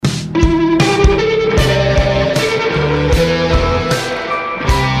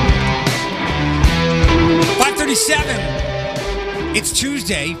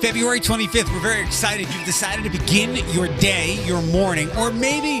Tuesday, February 25th. We're very excited. You've decided to begin your day, your morning, or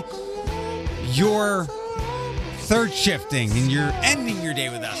maybe your third shifting and you're ending your day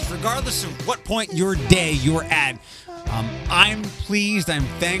with us. Regardless of what point your day you're at, I'm pleased. I'm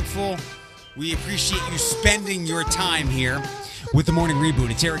thankful. We appreciate you spending your time here with the Morning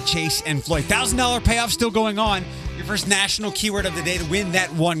Reboot. It's Eric Chase and Floyd. $1,000 payoff still going on. Your first national keyword of the day to win that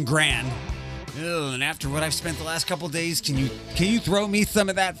 $1,000. Ugh, and after what I've spent the last couple of days, can you throw me some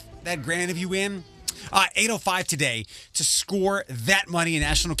of that grand if you win? 8:05 today to score that money, a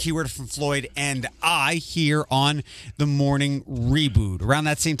national keyword from Floyd and I here on the Morning Reboot. Around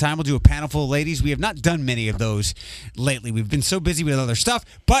that same time, we'll do a panel full of ladies. We have not done many of those lately. We've been so busy with other stuff,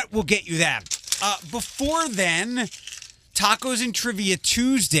 but we'll get you that. Before then, Tacos and Trivia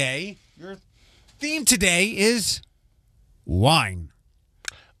Tuesday. Your theme today is wine.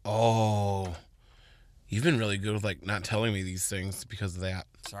 Oh, you've been really good with not telling me these things because of that.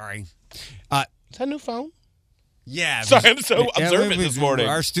 Sorry. Is that a new phone? Yeah. Sorry, I'm so observant this morning.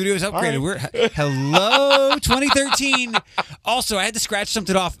 Our studio's upgraded. Right. Hello, 2013. Also, I had to scratch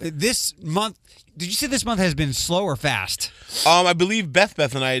something off. This month, did you say this month has been slow or fast? I believe Beth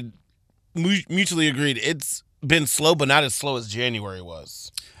and I mutually agreed it's been slow, but not as slow as January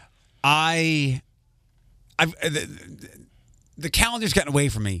was. The calendar's gotten away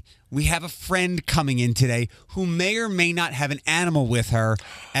from me. We have a friend coming in today who may or may not have an animal with her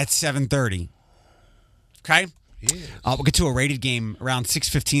at 7:30. Okay? Yes. We'll get to a rated game around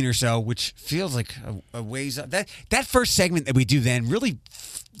 6:15 or so, which feels like a ways up. That first segment that we do then really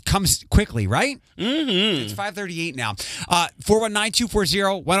comes quickly, right? Mm-hmm. It's 5:38 now.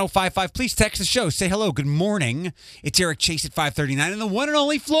 419-240-1055. Please text the show. Say hello. Good morning. It's Eric Chase at 5:39 and the one and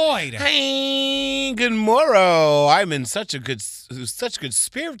only Floyd. Hey, good morrow. I'm in such good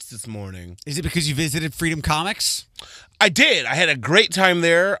spirits this morning. Is it because you visited Freedom Comics? I did. I had a great time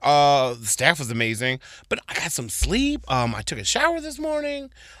there. The staff was amazing, but I got some sleep. I took a shower this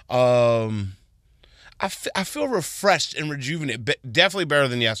morning. I feel refreshed and rejuvenated. Definitely better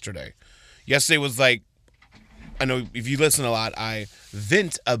than yesterday. Yesterday was I know if you listen a lot, I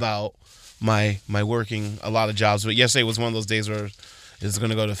vent about my working a lot of jobs, but yesterday was one of those days where it's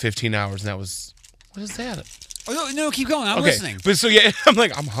going to go to 15 hours, and that was, what is that? Oh, no, keep going. I'm listening. But so, yeah,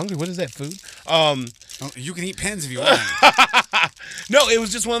 I'm hungry. What is that food? You can eat pens if you want. No, it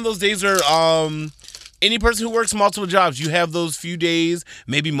was just one of those days where any person who works multiple jobs, you have those few days,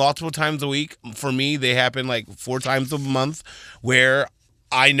 maybe multiple times a week. For me, they happen 4 times a month where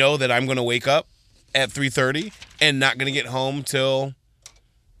I know that I'm going to wake up at 3:30 and not going to get home till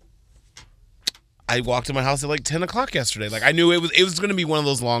I walked to my house at 10 o'clock yesterday. I knew it was going to be one of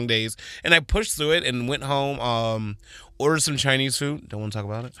those long days, and I pushed through it and went home, ordered some Chinese food. Don't want to talk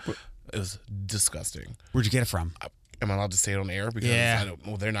about it. It was disgusting. Where'd you get it from? Am I allowed to say it on air? Because yeah.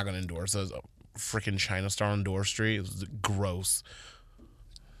 They're not going to endorse us. Freaking China Star on Door Street. It was gross.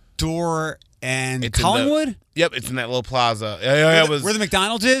 Door and Collingwood? Yep, it's in that little plaza. Yeah, where the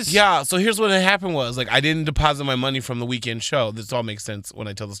McDonald's is? Yeah, so here's what had happened was, I didn't deposit my money from the weekend show. This all makes sense when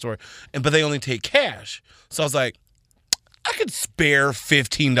I tell the story. But they only take cash. So I was like, I could spare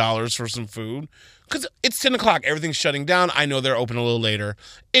 $15 for some food. Because it's 10 o'clock. Everything's shutting down. I know they're open a little later.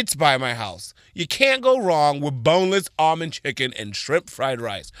 It's by my house. You can't go wrong with boneless almond chicken and shrimp fried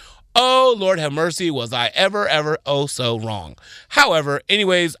rice. Oh, Lord have mercy, was I ever, oh so wrong. However,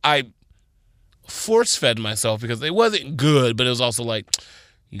 anyways, I force-fed myself because it wasn't good, but it was also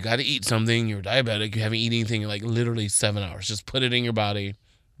you got to eat something. You're diabetic. You haven't eaten anything in literally 7 hours. Just put it in your body,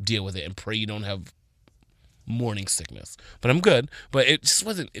 deal with it, and pray you don't have morning sickness. But I'm good. But it just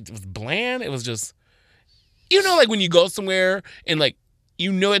wasn't, it was bland. It was just, when you go somewhere and it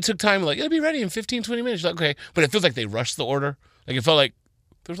took time, it'll be ready in 15, 20 minutes. You're okay. But it feels like they rushed the order. It felt like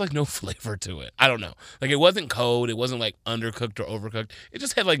there was no flavor to it. I don't know. It wasn't cold. It wasn't undercooked or overcooked. It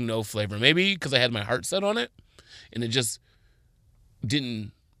just had no flavor. Maybe because I had my heart set on it and it just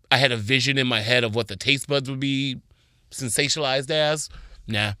didn't. I had a vision in my head of what the taste buds would be sensationalized as.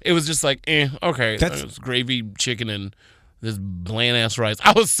 Nah, it was just okay. It's gravy, chicken, and this bland ass rice.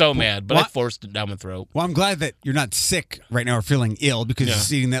 I was so mad, but I forced it down my throat. Well, I'm glad that you're not sick right now or feeling ill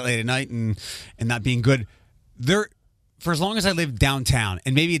because you're eating that late at night and not being good. For as long as I lived downtown,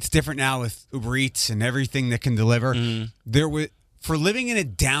 and maybe it's different now with Uber Eats and everything that can deliver, for living in a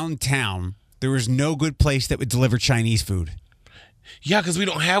downtown, there was no good place that would deliver Chinese food. Yeah, because we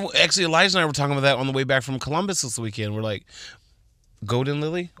don't have... Actually, Elijah and I were talking about that on the way back from Columbus this weekend. We're Golden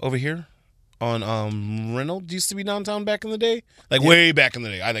Lily over here on Reynolds used to be downtown back in the day. Way back in the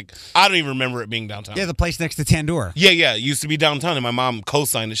day. I don't even remember it being downtown. Yeah, the place next to Tandoor. Yeah, it used to be downtown, and my mom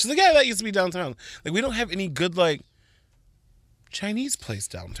co-signed it. She's yeah, that used to be downtown. We don't have any good, Chinese place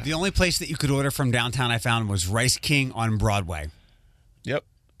downtown. The only place that you could order from downtown I found was Rice King on Broadway. Yep.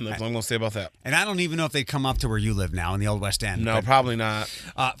 That's all I'm going to say about that. And I don't even know if they come up to where you live now in the Old West End. No, probably not.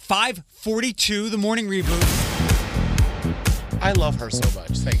 5:42, the morning reboot. I love her so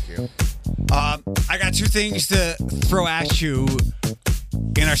much. Thank you. I got two things to throw at you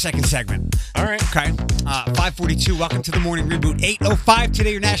in our second segment. All right. Okay. 5:42, welcome to the morning reboot. 8:05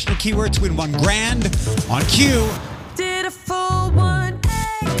 today, your national keyword to win $1,000 on Q. Did a full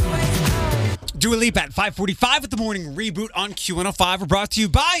 180. Dua Lipa at 5:45 with the morning reboot on Q105. We're brought to you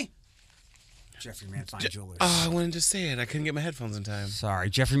by Jeffrey Man Fine Jewelers. Oh, I wanted to say it. I couldn't get my headphones in time. Sorry,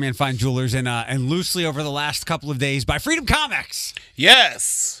 Jeffrey Man Fine Jewelers, and loosely over the last couple of days by Freedom Comics,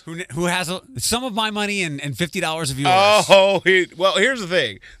 Yes. who has some of my money and $50 of yours. Oh, well, here's the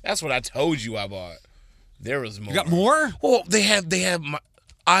thing. That's what I told you I bought. There was more. You got more? Well, they have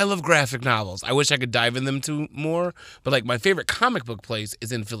I love graphic novels. I wish I could dive in them too more, but like my favorite comic book place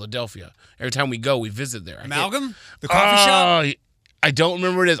is in Philadelphia. Every time we go, we visit there. Amalgam? The coffee shop? I don't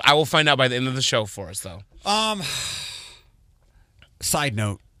remember what it is. I will find out by the end of the show for us, though. Side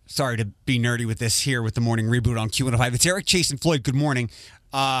note, sorry to be nerdy with this here with the morning reboot on Q105. It's Eric, Chase, and Floyd. Good morning.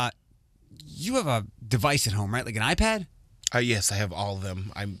 You have a device at home, right? Like an iPad? Yes, I have all of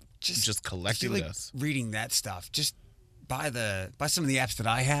them. I'm just collecting if you like this. Reading that stuff, just buy some of the apps that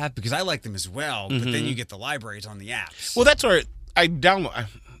I have because I like them as well. But then you get the libraries on the apps. Well, that's where I download.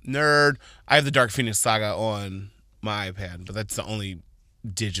 Nerd. I have the Dark Phoenix Saga on my iPad, but that's the only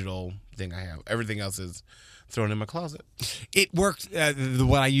digital thing I have. Everything else is thrown in my closet. It works.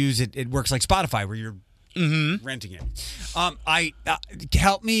 What I use, it works like Spotify, where you're renting it.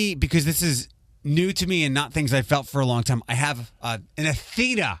 Help me because this is new to me and not things I felt for a long time. I have an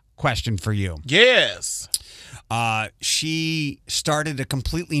Athena question for you. Yes. She started a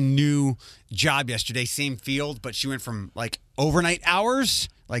completely new job yesterday, same field, but she went from like overnight hours,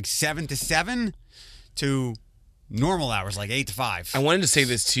 like 7 to 7, to normal hours, like 8 to 5. I wanted to say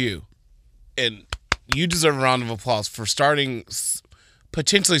this to you, and you deserve a round of applause for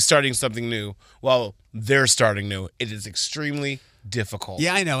potentially starting something new while they're starting new. It is extremely difficult.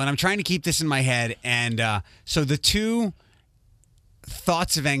 Yeah, I know, and I'm trying to keep this in my head. And so the two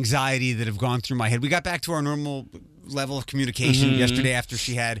thoughts of anxiety that have gone through my head, we got back to our normal level of communication yesterday after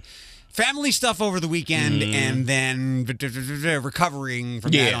she had family stuff over the weekend and then recovering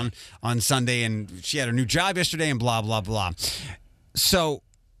from that on Sunday, and she had a new job yesterday and blah, blah, blah. So,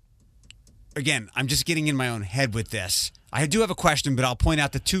 again, I'm just getting in my own head with this. I do have a question, but I'll point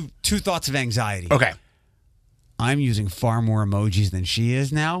out the two thoughts of anxiety. Okay. I'm using far more emojis than she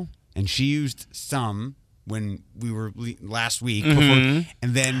is now, and she used some when we were last week before, and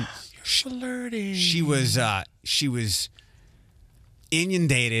then she was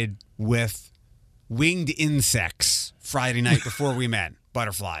inundated with winged insects Friday night before we met,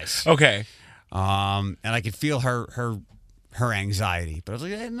 butterflies. Okay. And I could feel her anxiety, but I was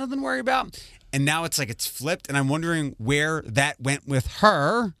like, nothing to worry about. And now it's like it's flipped, and I'm wondering where that went with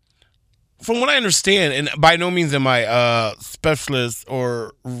her. From what I understand, and by no means am I specialist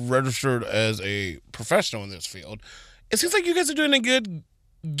or registered as a professional in this field, it seems like you guys are doing a good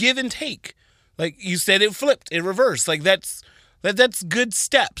give and take. Like you said, it flipped, it reversed. Like that's good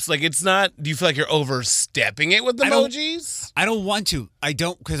steps. Like it's not. Do you feel like you're overstepping it with the emojis? I don't want to. I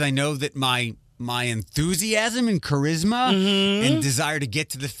don't, because I know that my enthusiasm and charisma and desire to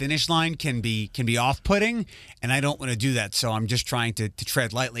get to the finish line can be off-putting, and I don't want to do that. So I'm just trying to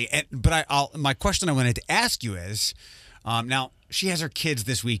tread lightly. But my question I wanted to ask you is, now she has her kids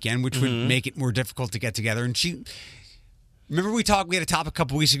this weekend, which would make it more difficult to get together. And remember we had a topic a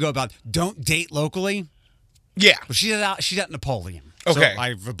couple weeks ago about don't date locally. Yeah. Well, she's at Napoleon. Okay. So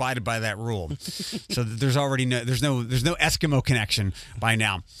I've abided by that rule. So there's already no Eskimo connection by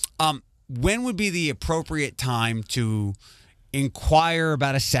now. When would be the appropriate time to inquire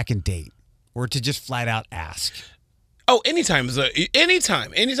about a second date, or to just flat out ask? Oh, anytime,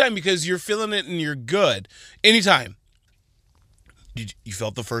 because you're feeling it and you're good. Anytime. You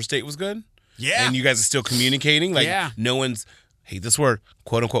felt the first date was good? Yeah. And you guys are still communicating? Like no one's, hate this word,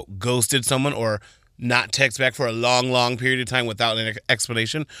 quote unquote, ghosted someone or not text back for a long, long period of time without an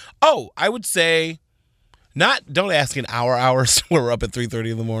explanation? Oh, I would say don't ask in hours where we're up at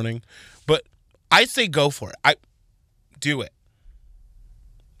 3:30 in the morning. But I say go for it. Do it.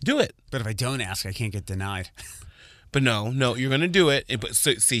 Do it. But if I don't ask, I can't get denied. But no, you're going to do it. But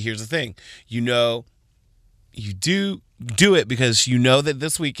see, here's the thing. You do it because you know that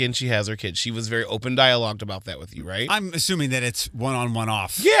this weekend she has her kids. She was very open dialogued about that with you, right? I'm assuming that it's one-on,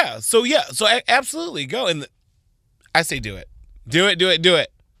 one-off. Yeah. So absolutely go. And I say do it. Do it.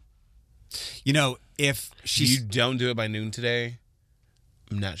 You know, if she's... You don't do it by noon today?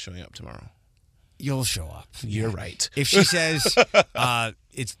 I'm not showing up tomorrow. You'll show up. You're right. If she says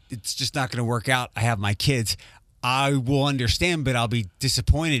it's just not going to work out, I have my kids, I will understand, but I'll be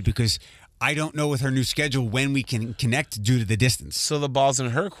disappointed because I don't know with her new schedule when we can connect due to the distance. So the ball's in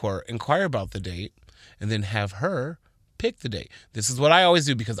her court. Inquire about the date and then have her pick the date. This is what I always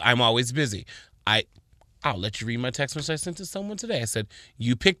do because I'm always busy. I'll let you read my text message I sent to someone today. I said,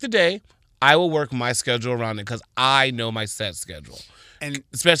 you pick the day. I will work my schedule around it because I know my set schedule. And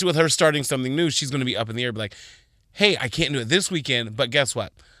especially with her starting something new, she's going to be up in the air, be like, hey, I can't do it this weekend, but guess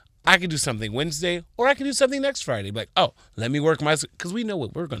what? I can do something Wednesday or I can do something next Friday. Be like, oh, let me work my, because we know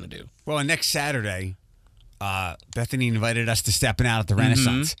what we're going to do. well, and next Saturday, Bethany invited us to Steppin' Out at the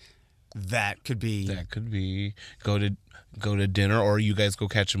Renaissance. That could be go to dinner or you guys go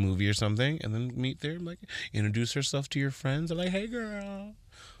catch a movie or something and then meet there, like introduce herself to your friends. I'm like, hey girl.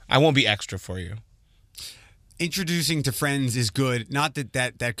 I won't be extra for you. introducing to friends is good. Not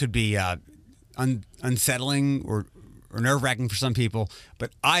that could be unsettling or nerve-wracking for some people,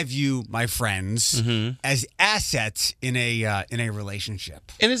 but I view my friends as assets in a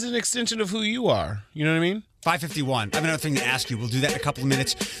relationship. And it's an extension of who you are. You know what I mean? 5:51. I have another thing to ask you. We'll do that in a couple of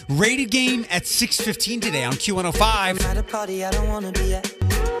minutes. Rated game at 6:15 today on Q105. At a party I don't wanna be at.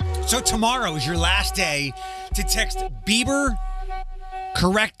 So tomorrow is your last day to text Bieber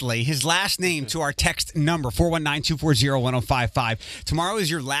correctly, his last name, to our text number, 419-240-1055. Tomorrow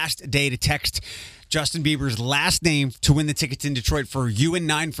is your last day to text Justin Bieber's last name to win the tickets in Detroit for you and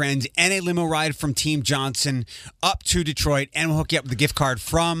 9 friends and a limo ride from Team Johnson up to Detroit. And we'll hook you up with a gift card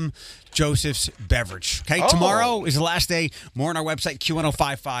from Joseph's Beverage. Okay, tomorrow is the last day. More on our website,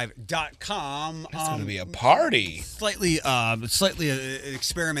 q1055.com. It's going to be a party. Slightly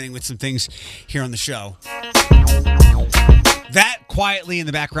experimenting with some things here on the show. That quietly in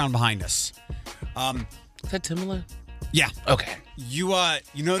the background behind us. Is that Timbaland? Yeah. Okay. You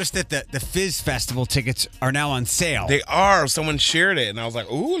noticed that the Fizz Festival tickets are now on sale. They are. Someone shared it, and I was like,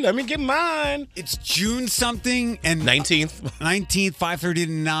 ooh, let me get mine. It's June something and 19th. 5:30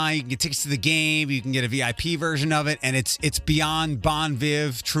 to 9. You can get tickets to the game. You can get a VIP version of it, and it's beyond Bon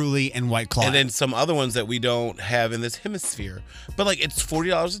Viv, Truly, and White Claw. And then some other ones that we don't have in this hemisphere. But, like, it's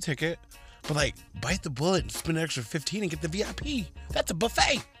 $40 a ticket. But, like, bite the bullet and spend an extra $15 and get the VIP. That's a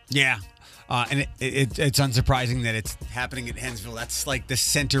buffet. Yeah. And it's unsurprising that it's happening at Hensville. That's like the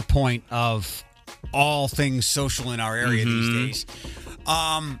center point of all things social in our area these days.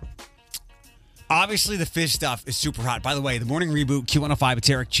 Obviously, the Fizz stuff is super hot. By the way, the morning reboot, Q105, it's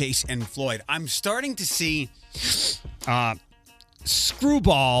Eric, Chase, and Floyd. I'm starting to see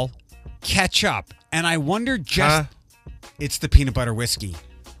Screwball catch up. And I wonder it's the peanut butter whiskey.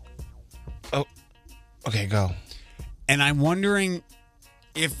 Oh, okay, go. And I'm wondering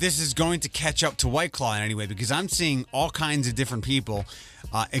if this is going to catch up to White Claw in any way, because I'm seeing all kinds of different people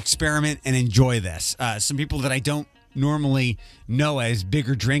experiment and enjoy this. Some people that I don't normally know as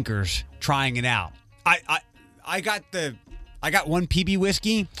bigger drinkers trying it out. I got one PB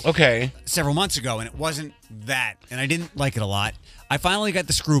whiskey several months ago, and it wasn't that, and I didn't like it a lot. I finally got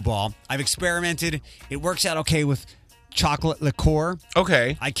the Screwball. I've experimented. It works out okay with chocolate liqueur.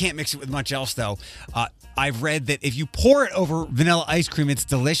 Okay. I can't mix it with much else, though. I've read that if you pour it over vanilla ice cream, it's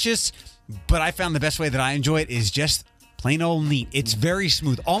delicious. But I found the best way that I enjoy it is just plain old neat. It's very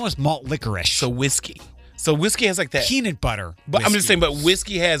smooth, almost malt licorice. So whiskey. So whiskey has like that Peanut butter. But I'm whiskey. just saying, but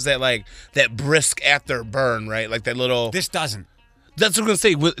whiskey has that like that brisk after burn, right? Like that little. This doesn't. That's what I'm gonna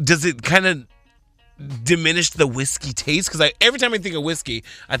say. Does it kind of diminish the whiskey taste? Because every time I think of whiskey,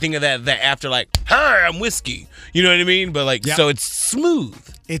 I think of that after, like, hey, I'm whiskey. You know what I mean? But like, so it's smooth.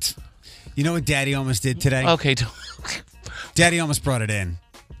 It's. You know what Daddy almost did today? Okay. Daddy almost brought it in.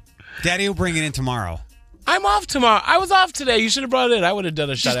 Daddy will bring it in tomorrow. I'm off tomorrow. I was off today. You should have brought it in. I would have done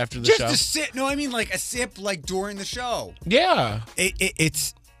a shot after the show. Just a sip. No, I mean like a sip, like during the show. Yeah.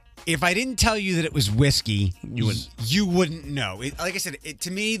 It's. If I didn't tell you that it was whiskey, you wouldn't know. Like I said,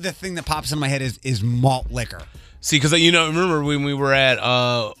 to me, the thing that pops in my head is malt liquor. See, because remember when we were at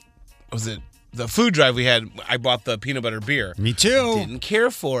was it the food drive we had? I bought the peanut butter beer. Me too. Didn't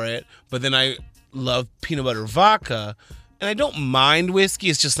care for it, but then I love peanut butter vodka, and I don't mind whiskey.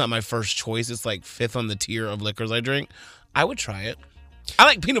 It's just not my first choice. It's like 5th on the tier of liquors I drink. I would try it. I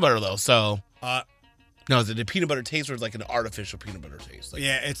like peanut butter though, so. No, is it a peanut butter taste or is it like an artificial peanut butter taste? Like,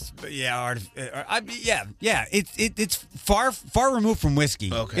 It's far removed from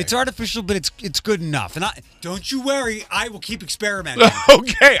whiskey. Okay. It's artificial, but it's good enough. And don't you worry, I will keep experimenting.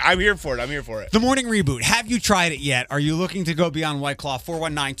 Okay, I'm here for it. The morning reboot. Have you tried it yet? Are you looking to go beyond White Claw?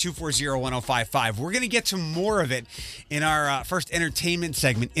 419-240-1055. We're going to get to more of it in our first entertainment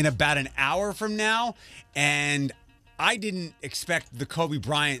segment in about an hour from now, and I didn't expect the Kobe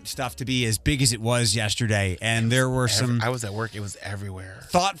Bryant stuff to be as big as it was yesterday, and there were some I was at work. It was everywhere.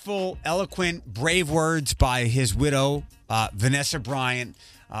 thoughtful, eloquent, brave words by his widow, Vanessa Bryant.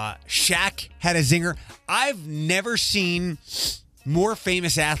 Shaq had a zinger. I've never seen more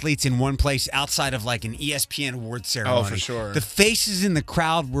famous athletes in one place outside of like an ESPN award ceremony. Oh, for sure. The faces in the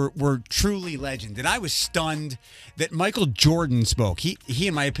crowd were truly legend. And I was stunned that Michael Jordan spoke. He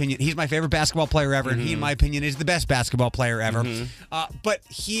in my opinion, he's my favorite basketball player ever, and he, in my opinion, is the best basketball player ever. But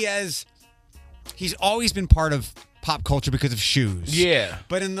he's always been part of pop culture because of shoes. Yeah.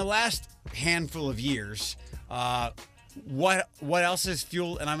 But in the last handful of years, what else has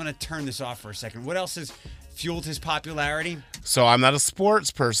fueled, and I'm going to turn this off for a second, what else has fueled his popularity? So I'm not a sports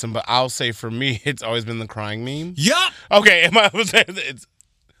person, but I'll say for me, it's always been the crying meme. Yup! Okay, it's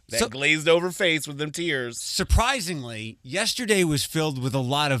that So- glazed over face with them tears. Surprisingly, yesterday was filled with a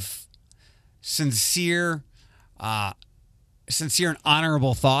lot of sincere and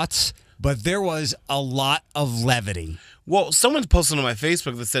honorable thoughts, but there was a lot of levity. Well, someone posted on my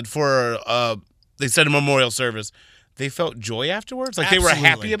Facebook that said they said a memorial service, they felt joy afterwards. Like they were Absolutely.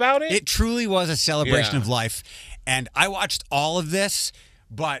 happy about it. It truly was a celebration Yeah. of life. And I watched all of this,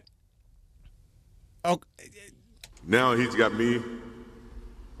 but Now he's got me.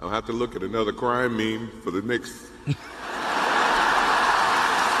 I'll have to look at another crime meme for the next. That's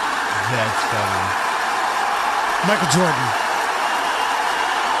funny. Michael Jordan.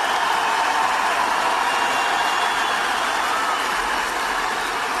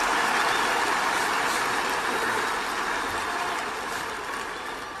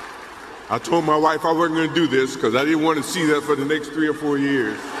 I told my wife I wasn't going to do this because I didn't want to see that for the next 3 or 4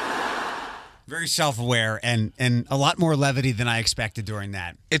 years. Very self-aware and a lot more levity than I expected during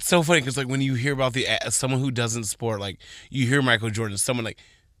that. It's so funny because like when you hear about someone who doesn't sport, like you hear Michael Jordan, someone like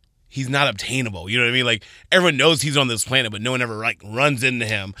he's not obtainable. You know what I mean? Like everyone knows he's on this planet, but no one ever like runs into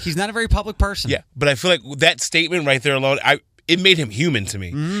him. He's not a very public person. Yeah, but I feel like that statement right there alone, it made him human to me.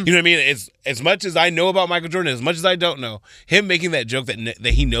 You know what I mean? It's as much as I know about Michael Jordan, as much as I don't know, him making that joke that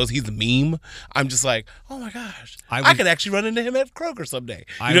he knows he's a meme, I'm just like, oh my gosh, I could actually run into him at Kroger someday.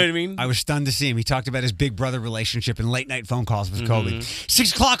 You know what I mean? I was stunned to see him. He talked about his big brother relationship and late night phone calls with Kobe.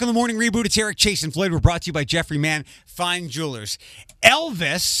 6 o'clock in the morning reboot. It's Eric Chase and Floyd. We're brought to you by Jeffrey Mann Fine Jewelers.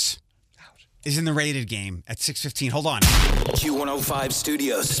 Elvis is in the rated game at 6:15. Hold on. Q105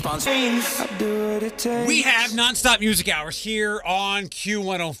 Studios, sponsored. We have nonstop music hours here on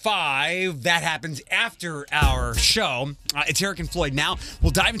Q105. That happens after our show. It's Eric and Floyd. Now we'll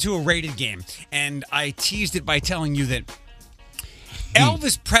dive into a rated game. And I teased it by telling you that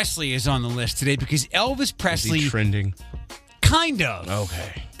Elvis Presley is on the list today because Elvis Is he Presley trending? kind of.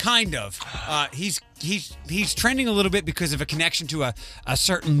 Okay. Kind of. He's trending a little bit because of a connection to a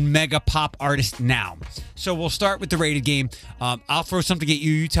certain mega pop artist now. So we'll start with the rated game. I'll throw something at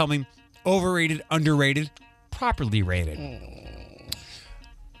you. You tell me overrated, underrated, properly rated.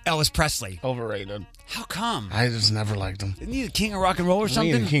 Elvis Presley. Overrated. How come? I just never liked him. Isn't he the king of rock and roll or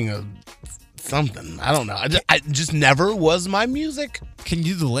something? He's the king of something. I don't know. I just never was my music. Can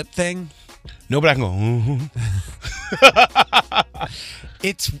you do the lip thing? No, but I can go.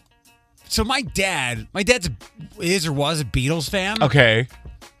 It's so my dad's is or was a Beatles fan. Okay.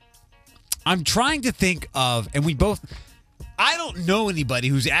 I'm trying to think of, and I don't know anybody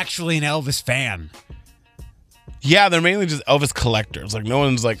who's actually an Elvis fan. Yeah, they're mainly just Elvis collectors. Like no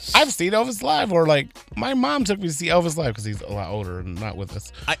one's like, I've seen Elvis live, or like my mom took me to see Elvis live because he's a lot older and not with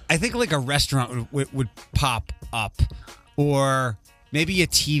us. I think like a restaurant would pop up, or maybe a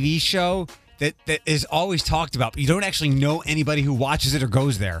TV show that is always talked about, but you don't actually know anybody who watches it or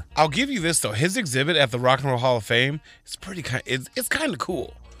goes there. I'll give you this though. His exhibit at the Rock and Roll Hall of Fame is pretty it's kind of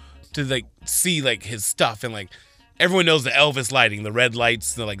cool to like see like his stuff, and like everyone knows the Elvis lighting, the red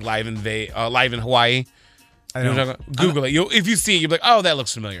lights, the like live in Hawaii. I You know what I'm talking about? Google it. If you see it, you'll be like, oh, that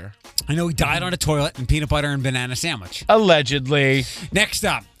looks familiar. I know he died on a toilet and peanut butter and banana sandwich. Allegedly. Next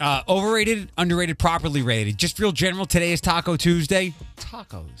up, overrated, underrated, properly rated. Just real general. Today is Taco Tuesday.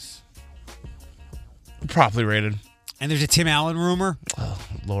 Tacos. Properly rated. And there's a Tim Allen rumor. Oh,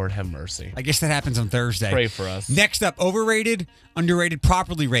 Lord have mercy. I guess that happens on Thursday. Pray for us. Next up, overrated, underrated,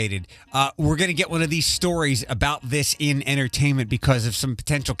 properly rated. We're going to get one of these stories about this in entertainment because of some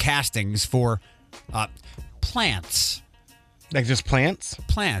potential castings for plants. Like just plants?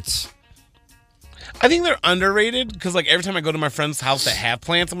 Plants. I think they're underrated because like every time I go to my friend's house that have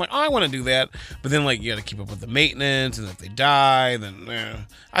plants, I'm like, oh, I want to do that. But then like you got to keep up with the maintenance, and if they die, then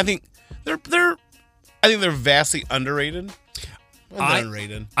I think they're vastly underrated.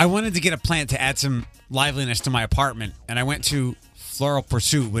 Underrated. I wanted to get a plant to add some liveliness to my apartment, and I went to Floral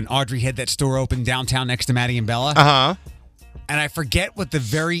Pursuit when Audrey had that store open downtown next to Maddie and Bella. Uh-huh. And I forget what the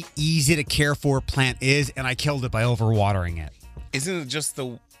very easy to care for plant is, and I killed it by overwatering it. Isn't it just the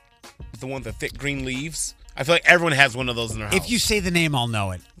one with the thick green leaves? I feel like everyone has one of those in their house. If you say the name, I'll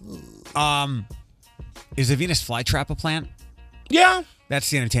know it. Is a Venus flytrap a plant? Yeah. That's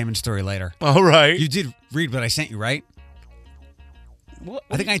the entertainment story later. All right. You did read what I sent you, right? What?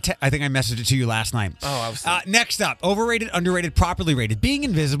 I think I messaged it to you last night. Oh, I was. Next up, overrated, underrated, properly rated. Being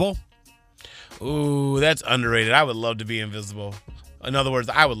invisible. Ooh, that's underrated. I would love to be invisible. In other words,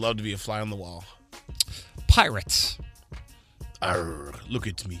 I would love to be a fly on the wall. Pirates. Arr, look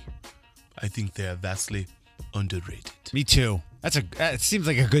at me. I think they are vastly underrated. Me too. It seems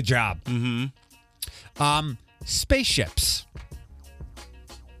like a good job. Mm-hmm. Spaceships.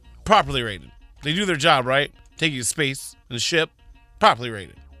 Properly rated. They do their job, right? Take you to space in a ship. Properly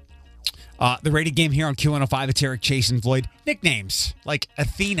rated. The rated game here on Q105, it's Eric, Chase, and Floyd. Nicknames like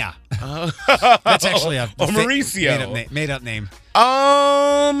Athena. That's actually a Mauricio. Made up name.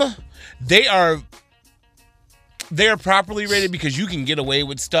 They are properly rated because you can get away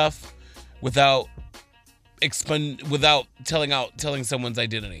with stuff without telling someone's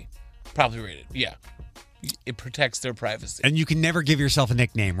identity. Properly rated. Yeah. It protects their privacy. And you can never give yourself a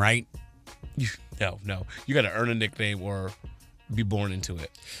nickname, right? No. You got to earn a nickname or be born into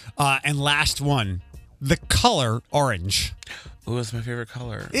it. And last one, the color orange. Oh, it's my favorite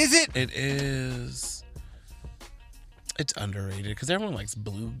color. Is it? It is. It's underrated because everyone likes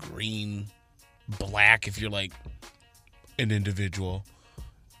blue, green, black if you're like an individual.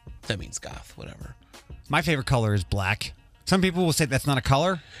 That means goth, whatever. My favorite color is black. Some people will say that's not a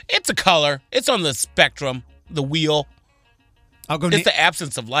color. It's a color. It's on the spectrum, the wheel. I'll go. It's the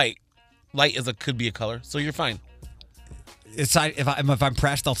absence of light. Light could be a color, so you're fine. If I'm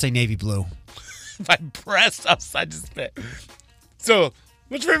pressed, I'll say navy blue. If I'm pressed, I just spit. So,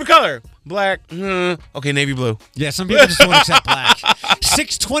 what's your favorite color? Black. Okay, navy blue. Yeah, some people just won't accept black.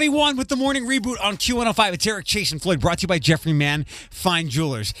 6:21 with the morning reboot on Q105. It's Eric, Chase, and Floyd, brought to you by Jeffrey Mann Fine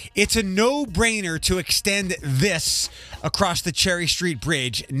Jewelers. It's a no-brainer to extend this across the Cherry Street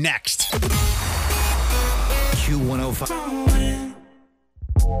Bridge next. Q105.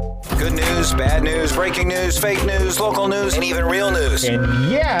 Good news, bad news, breaking news, fake news, local news, and even real news.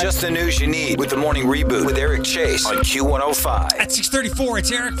 And yeah, just the news you need with the morning reboot with Eric Chase on Q105. At 6:34,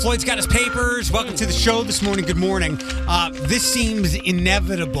 it's Eric. Floyd's got his papers. Welcome to the show this morning. Good morning. This seems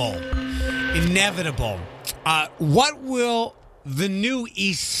inevitable. What will the new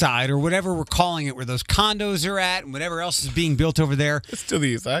East Side, or whatever we're calling it, where those condos are at and whatever else is being built over there? It's still the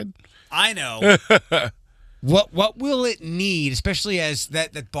East Side. I know. What will it need, especially as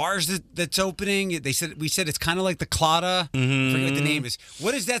that bars that's opening? We said it's kind of like the Clada. I forget what the name is.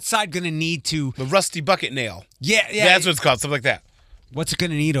 What is that side going to need to? The Rusty Bucket Nail. Yeah. That's what it's called, something like that. What's it going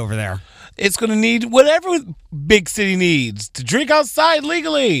to need over there? It's going to need whatever big city needs to drink outside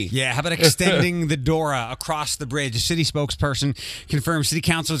legally. Yeah, how about extending the Dora across the bridge? A city spokesperson confirmed City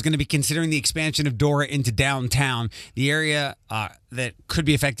Council is going to be considering the expansion of Dora into downtown. The area that could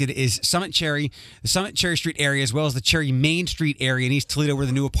be affected is the Summit Cherry Street area, as well as the Cherry Main Street area in East Toledo, where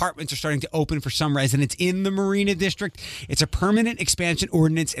the new apartments are starting to open for some residents in the Marina District. It's a permanent expansion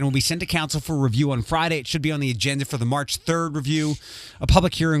ordinance and will be sent to council for review on Friday. It should be on the agenda for the March 3rd review. A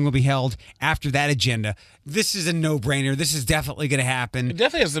public hearing will be held after that agenda. This is a no-brainer. This is definitely going to happen. It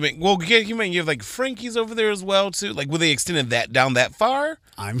definitely has to make. Well, you have like Frankie's over there as well too. Like, will they extend that down that far?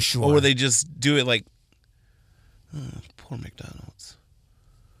 I'm sure. Or will they just do it like? Poor McDonald's.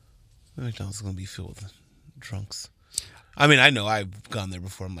 McDonald's is going to be filled with drunks. I mean, I know I've gone there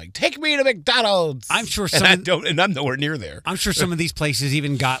before. I'm like, take me to McDonald's. I'm sure and I'm nowhere near there. I'm sure some of these places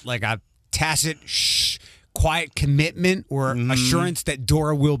even got like a tacit, quiet commitment or assurance that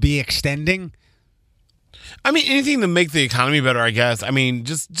Dora will be extending. I mean, anything to make the economy better, I guess. I mean,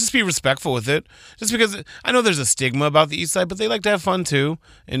 just be respectful with it. Just because I know there's a stigma about the East Side, but they like to have fun too.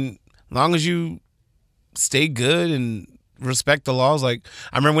 And as long as you stay good and respect the laws, like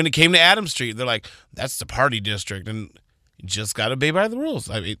I remember when it came to Adams Street, they're like, that's the party district, and you just got to obey by the rules.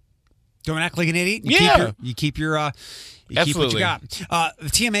 I mean, don't act like an idiot. You keep what you got. The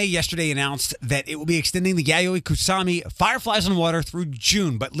TMA yesterday announced that it will be extending the Yayoi Kusami Fireflies on Water through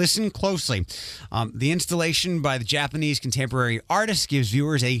June. But listen closely. The installation by the Japanese contemporary artist gives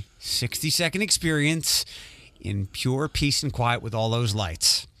viewers a 60-second experience in pure peace and quiet with all those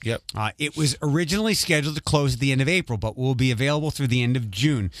lights. Yep. It was originally scheduled to close at the end of April, but will be available through the end of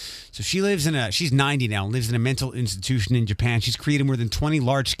June. So she's 90 now, and lives in a mental institution in Japan. She's created more than 20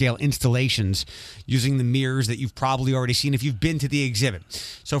 large-scale installations using the mirrors that you've probably already seen if you've been to the exhibit.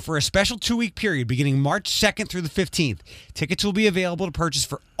 So for a special 2-week period beginning March 2nd through the 15th, tickets will be available to purchase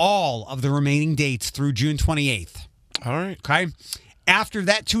for all of the remaining dates through June 28th. All right. Okay? After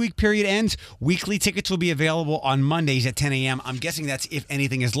that 2-week period ends, weekly tickets will be available on Mondays at 10 a.m. I'm guessing that's if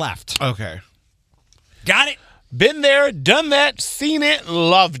anything is left. Okay. Got it? Been there, done that, seen it,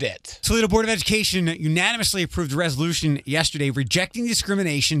 loved it. Toledo Board of Education unanimously approved a resolution yesterday rejecting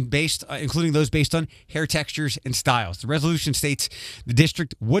discrimination including those based on hair textures and styles. The resolution states the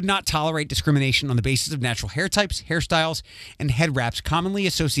district would not tolerate discrimination on the basis of natural hair types, hairstyles, and head wraps commonly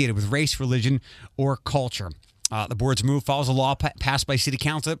associated with race, religion, or culture. The board's move follows a law passed by City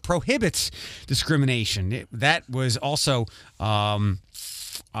Council that prohibits discrimination. That was also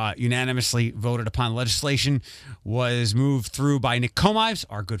unanimously voted upon. Legislation was moved through by Nick Comives,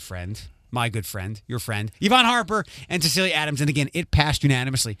 our good friend, my good friend, your friend, Yvonne Harper, and Cecilia Adams. And again, it passed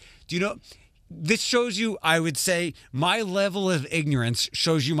unanimously. Do you know... This shows you, I would say, my level of ignorance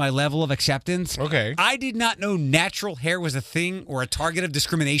shows you my level of acceptance. Okay. I did not know natural hair was a thing or a target of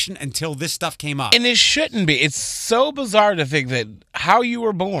discrimination until this stuff came up. And it shouldn't be. It's so bizarre to think that how you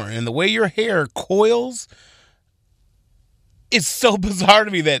were born and the way your hair coils, it's so bizarre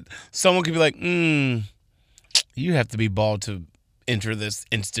to me that someone could be like, you have to be bald to enter this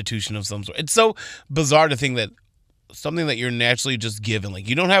institution of some sort. It's so bizarre to think that something that you're naturally just given, like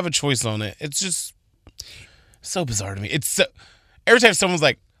you don't have a choice on it. It's just so bizarre to me. It's so, every time someone's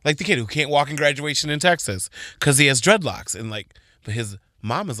like the kid who can't walk in graduation in Texas because he has dreadlocks, and but his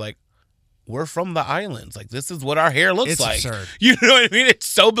mom is like, we're from the islands. Like, this is what our hair looks like. It's absurd. You know what I mean? It's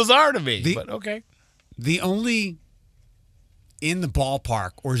so bizarre to me. But okay. The only in the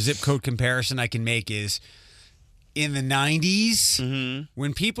ballpark or zip code comparison I can make is in the 90s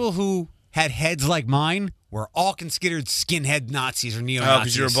when people who had heads like mine were all considered skinhead Nazis or neo-Nazis. Oh,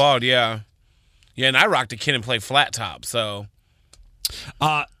 because you were bald, yeah. Yeah, and I rocked a kid and played flat top, so.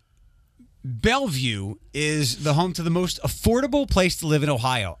 Bellevue is the home to the most affordable place to live in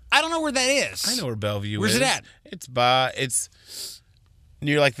Ohio. I don't know where that is. I know where Bellevue Where's is. it at? It's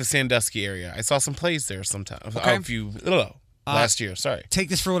near like the Sandusky area. I saw some plays there sometime. Okay. Last year, sorry. Take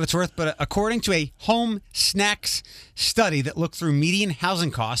this for what it's worth, but according to a home snacks study that looked through median housing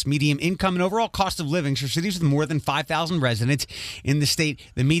costs, median income, and overall cost of living for cities with more than 5,000 residents in the state,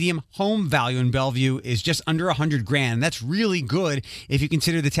 the median home value in Bellevue is just under $100,000. That's really good if you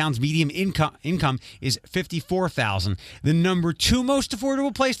consider the town's median income is $54,000. The number 2 most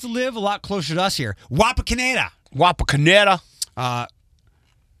affordable place to live, a lot closer to us here, Wapakoneta.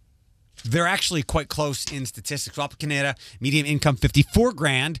 They're actually quite close in statistics. Wapakoneta, median income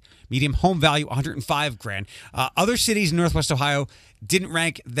 $54,000, median home value $105,000. Other cities in Northwest Ohio didn't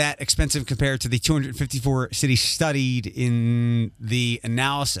rank that expensive compared to the 254 cities studied in the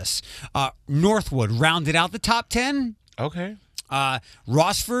analysis. Northwood rounded out the top 10. Okay.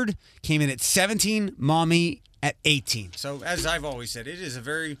 Rossford came in at 17, Maumee at 18. So as I've always said, it is a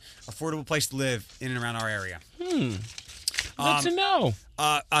very affordable place to live in and around our area. Good to know.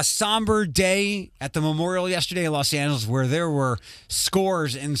 A somber day at the memorial yesterday in Los Angeles where there were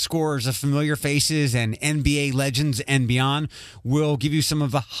scores and scores of familiar faces and NBA legends and beyond. We'll give you some of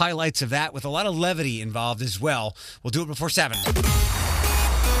the highlights of that with a lot of levity involved as well. We'll do it before 7.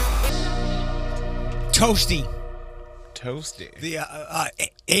 Toasty. The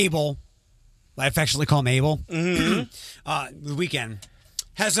Abel, I affectionately call him Abel, the Weeknd,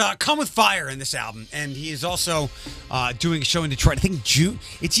 has come with fire in this album, and he is also doing a show in Detroit. I think June.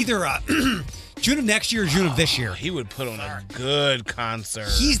 It's either June of next year or June of this year. He would put on a good concert.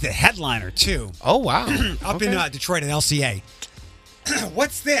 He's the headliner too. Oh wow! Up in Detroit at LCA.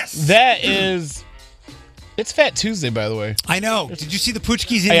 What's this? That is. It's Fat Tuesday, by the way. I know. Did you see the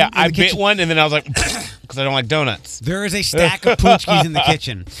Poochkies in, yeah, in the I kitchen? bit one, and then I was like, because I don't like donuts. There is a stack of Poochkies in the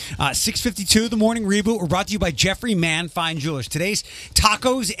kitchen. 6:52, the morning reboot. We're brought to you by Jeffrey Mann Fine Jewelers. Today's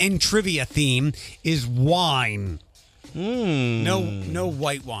tacos and trivia theme is wine. No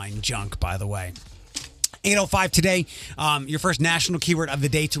white wine junk, by the way. 8:05 today, your first national keyword of the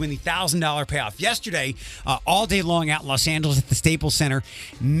day to win the $1,000 payoff. Yesterday, all day long out in Los Angeles at the Staples Center,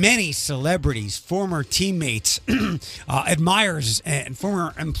 many celebrities, former teammates, admirers, and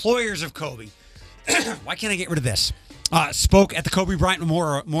former employers of Kobe. Why can't I get rid of this? Spoke at the Kobe Bryant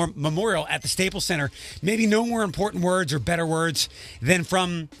Memorial at the Staples Center. Maybe no more important words or better words than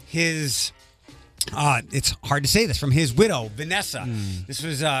from his... it's hard to say this, from his widow, Vanessa. This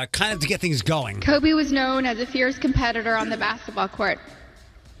was kind of to get things going. Kobe was known as a fierce competitor on the basketball court.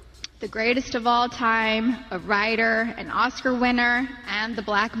 the greatest of all time, a writer, an Oscar winner, and the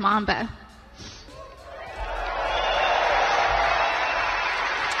Black Mamba.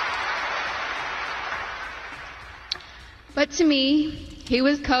 But to me, he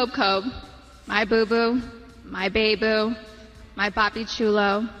was Kobe, my boo-boo, my baby, my papi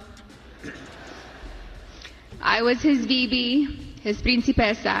chulo. I was his Bibi, his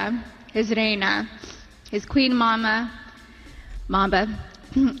Principesa, his Reina, his Queen Mamba,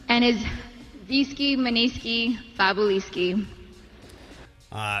 and his Viski, Maniski, Fabuliski.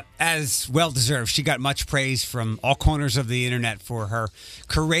 As well-deserved. She got much praise from all corners of the internet for her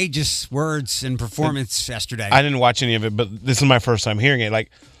courageous words and performance yesterday. I didn't watch any of it, but this is my first time hearing it.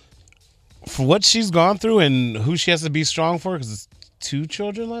 Like, for what she's gone through and who she has to be strong for, because it's 2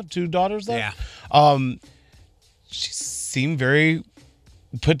 children left, 2 daughters left. Yeah. She seemed very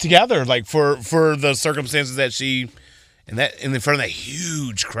put together, like for the circumstances that she in front of that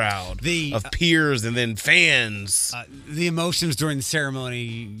huge crowd of peers and then fans. The emotions during the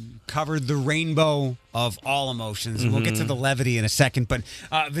ceremony covered the rainbow of all emotions. Mm-hmm. We'll get to the levity in a second, but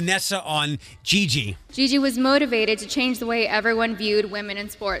Vanessa on Gigi. Gigi was motivated to change the way everyone viewed women in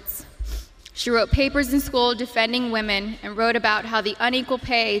sports. She wrote papers in school defending women and wrote about how the unequal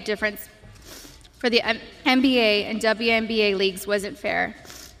pay difference for the NBA and WNBA leagues wasn't fair.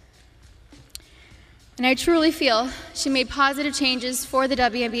 And I truly feel she made positive changes for the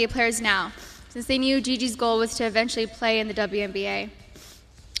WNBA players now, since they knew Gigi's goal was to eventually play in the WNBA.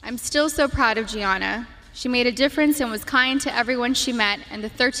 I'm still so proud of Gianna. She made a difference and was kind to everyone she met in the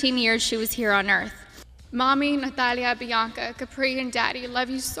 13 years she was here on Earth. Mommy, Natalia, Bianca, Capri, and Daddy love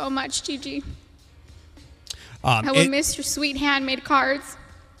you so much, Gigi. I will miss your sweet handmade cards,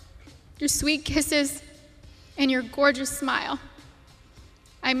 your sweet kisses, and your gorgeous smile.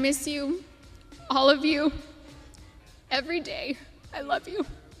 I miss you, all of you, every day. I love you.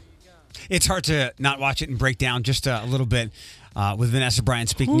 It's hard to not watch it and break down just a little bit with Vanessa Bryant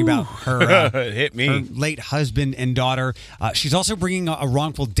speaking about her, hit me. her late husband and daughter. She's also bringing a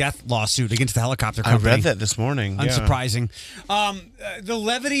wrongful death lawsuit against the helicopter company. I read that this morning. Unsurprising. Yeah. The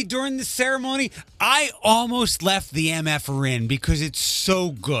levity during the ceremony, I almost left the MFer in because it's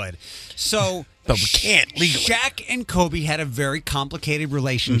so good. So, but we can't legally. Shaq and Kobe had a very complicated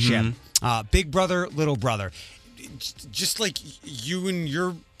relationship. Mm-hmm. Big brother, little brother. Just like you and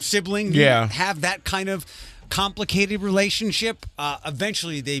your sibling have that kind of complicated relationship.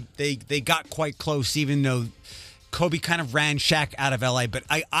 Eventually, they got quite close, even though Kobe kind of ran Shaq out of L.A. But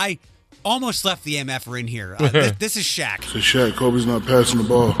I almost left the MFer in here. This is Shaq. I said, Shaq, Kobe's not passing the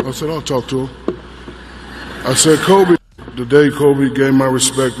ball. I said, I'll talk to him. I said, Kobe, the day Kobe gained my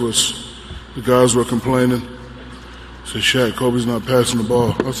respect was the guys were complaining. I said, Shaq, Kobe's not passing the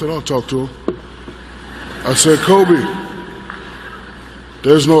ball. I said, I'll talk to him. I said, Kobe,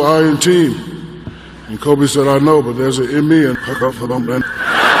 there's no I in team. And Kobe said, I know, but there's an in me. And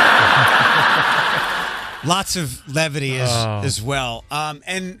lots of levity as well.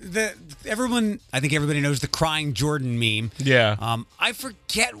 And I think everybody knows the crying Jordan meme. Yeah. I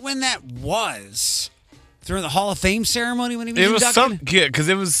forget when that was. During the Hall of Fame ceremony when he was inducted?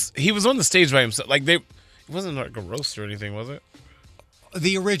 Because he was on the stage by himself. Like it wasn't like a roast or anything, was it?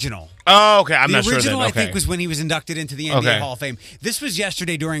 The original. Oh, okay. I'm not sure. The original, then. Okay. I think, was when he was inducted into the NBA Hall of Fame. This was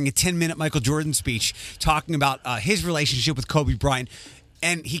yesterday during a 10-minute Michael Jordan speech talking about his relationship with Kobe Bryant.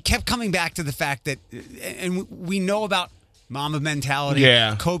 And he kept coming back to the fact that, and we know about Mamba mentality,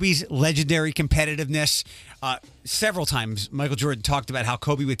 Kobe's legendary competitiveness. Several times, Michael Jordan talked about how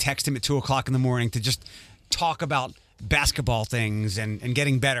Kobe would text him at 2 o'clock in the morning to just talk about basketball things and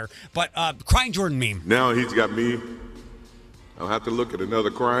getting better. But crying Jordan meme. Now he's got me. I'll have to look at another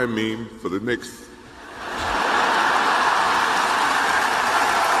crime meme for the next.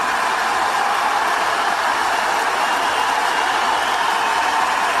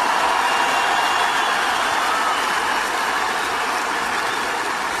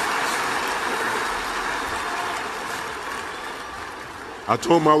 I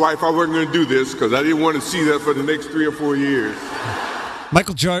told my wife I wasn't going to do this because I didn't want to see that for the next 3 or 4 years.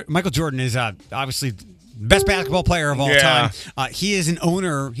 Michael Jordan is obviously best basketball player of all time. He is an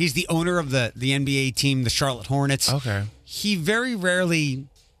owner. He's the owner of the NBA team, the Charlotte Hornets. Okay. He very rarely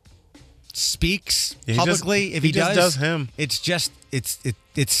speaks publicly. If he does him. It's just it's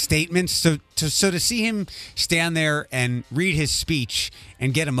statements. So to see him stand there and read his speech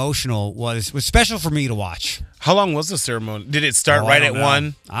and get emotional was special for me to watch. How long was the ceremony? Did it start right at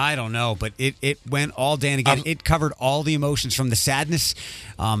 1? I don't know, but it went all day. And again, it covered all the emotions from the sadness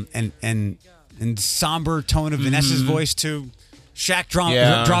and somber tone of Vanessa's voice to Shaq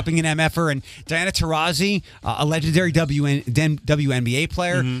dropping an MFer, and Diana Taurasi, a legendary WNBA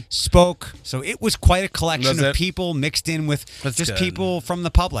player, spoke. So it was quite a collection of people mixed in with people from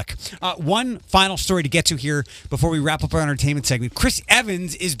the public. One final story to get to here before we wrap up our entertainment segment. Chris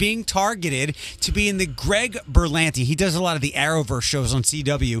Evans is being targeted to be in the Greg Berlanti. He does a lot of the Arrowverse shows on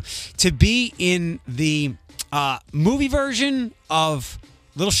CW. To be in the movie version of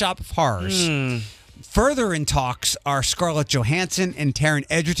Little Shop of Horrors. Further in talks are Scarlett Johansson and Taron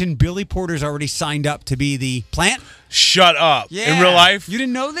Egerton. Billy Porter's already signed up to be the Plant. Shut up. Yeah. In real life? You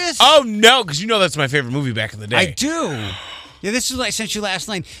didn't know this? Oh, no, because you know that's my favorite movie back in the day. I do. Yeah, this is what I sent you last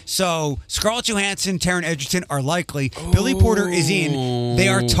night. So Scarlett Johansson, Taron Egerton are likely. Ooh. Billy Porter is in. They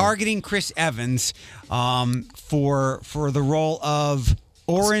are targeting Chris Evans for the role of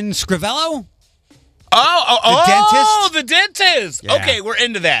Oren Scrivello. The dentist. Yeah. Okay, we're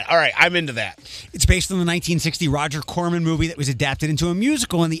into that. All right, I'm into that. It's based on the 1960 Roger Corman movie that was adapted into a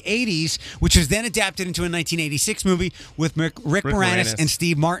musical in the 80s, which was then adapted into a 1986 movie with Rick Moranis and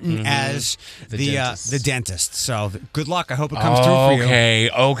Steve Martin as the dentist. So good luck. I hope it comes through for you.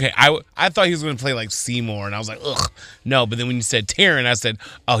 Okay. I thought he was going to play like Seymour, and I was like, ugh, no. But then when you said Taron, I said,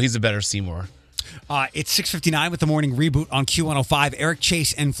 oh, he's a better Seymour. It's 6:59 with the morning reboot on Q105. Eric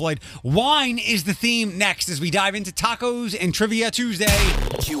Chase and Floyd. Wine is the theme next as we dive into tacos and Trivia Tuesday.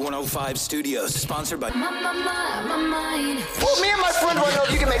 Q105 Studios, sponsored by My mind. Well, me and my friend want to know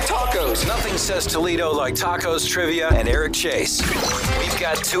if you can make tacos. Nothing says Toledo like tacos, trivia, and Eric Chase. We've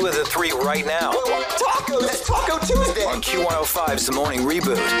got 2 of the 3 right now. Tacos! It's Taco Tuesday! On Q105's The Morning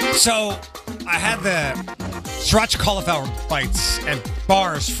Reboot. So, I had the sriracha cauliflower bites at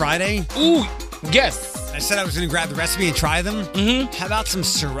Bars Friday. Ooh, yes. I said I was going to grab the recipe and try them. Mm-hmm. How about some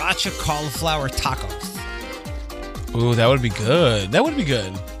sriracha cauliflower tacos? Ooh, that would be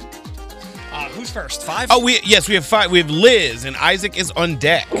good. Who's first? 5? Oh, we have 5. We have Liz, and Isaac is on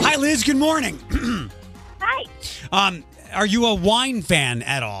deck. Hi, Liz. Good morning. Hi. Are you a wine fan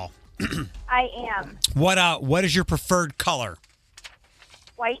at all? I am. What is your preferred color?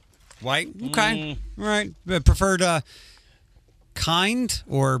 White. White? Okay. All right. Preferred kind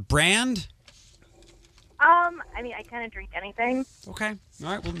or brand? I mean, I kind of drink anything. Okay. All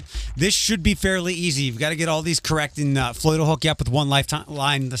right. Well, this should be fairly easy. You've got to get all these correct, and Floyd will hook you up with one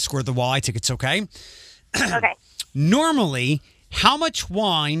line to score the walleye tickets, okay? Okay. Normally, how much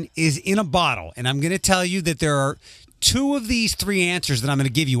wine is in a bottle? And I'm going to tell you that there are 2 of these 3 answers that I'm going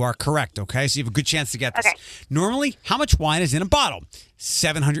to give you are correct, okay? So you have a good chance to get this. Okay. Normally, how much wine is in a bottle?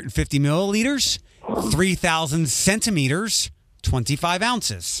 750 milliliters, 3,000 centimeters, 25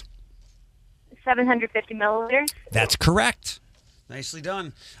 ounces. 750 milliliters. That's correct. Nicely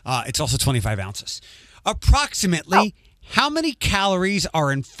done. It's also 25 ounces. Approximately, how many calories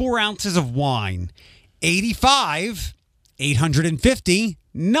are in 4 ounces of wine? 85, 850,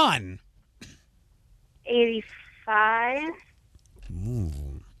 none. 85. Ooh.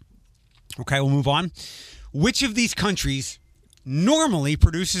 Okay, we'll move on. Which of these countries normally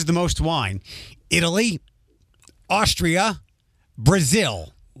produces the most wine? Italy, Austria,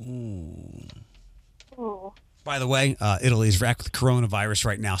 Brazil. Ooh. By the way, Italy is wrecked with coronavirus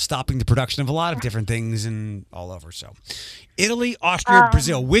right now, stopping the production of a lot of different things and all over. So, Italy, Austria,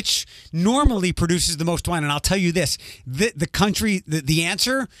 Brazil, which normally produces the most wine? And I'll tell you this: the country, the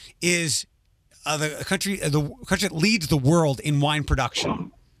answer is the country that leads the world in wine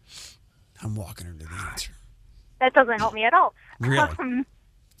production. I'm walking into the answer. That doesn't help me at all. Really? Do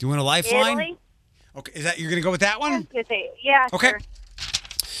you want a lifeline? Italy? Okay, you're going to go with that one? Yeah. Okay. Sure.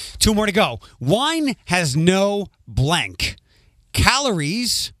 2 more to go. Wine has no blank.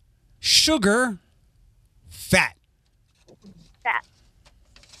 Calories, sugar, fat. Fat.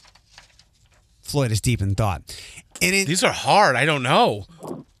 Floyd is deep in thought. These are hard. I don't know.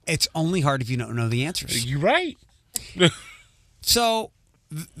 It's only hard if you don't know the answers. You're right. So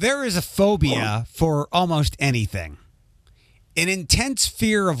there is a phobia for almost anything. An intense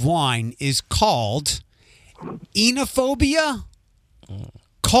fear of wine is called enophobia,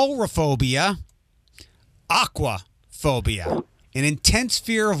 coulrophobia, aquaphobia. An intense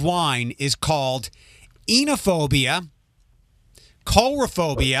fear of wine is called enophobia,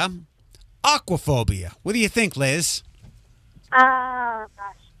 coulrophobia, aquaphobia. What do you think, Liz? Gosh.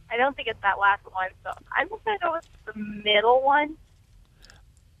 I don't think it's that last one, so I'm just going to go with the middle one.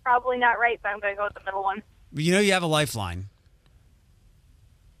 Probably not right, but I'm going to go with the middle one. You know you have a lifeline.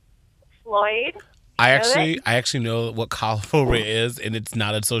 Floyd? I actually know what coulrophobia is, and it's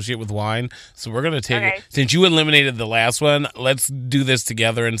not associated with wine. So we're going to take it. Since you eliminated the last one, let's do this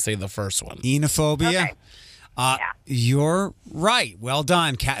together and say the first one. Enophobia? You're right. Well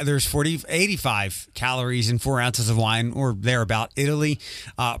done. There's 85 calories in 4 ounces of wine, or thereabout. Italy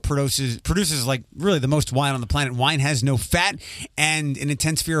produces like really the most wine on the planet. Wine has no fat, and an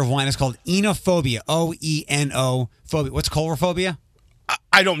intense fear of wine is called enophobia. O-E-N-O phobia. What's coulrophobia?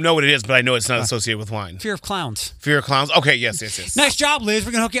 I don't know what it is, but I know it's not associated with wine. Fear of clowns. Fear of clowns? Okay, yes. Nice job, Liz.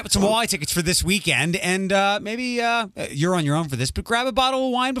 We're going to hook you up with some wine tickets for this weekend, and maybe you're on your own for this, but grab a bottle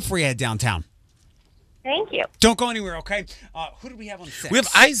of wine before you head downtown. Thank you. Don't go anywhere, okay? Who do we have on 6? We have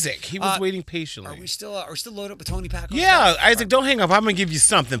Isaac. He was waiting patiently. Are we still loaded up with Tony Paco? Yeah, Isaac, don't hang up. I'm going to give you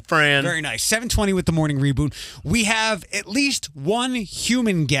something, friend. Very nice. 7:20 with the morning reboot. We have at least one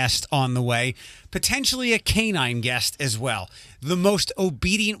human guest on the way, potentially a canine guest as well. The most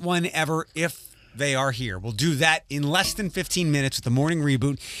obedient one ever if they are here. We'll do that in less than 15 minutes with the morning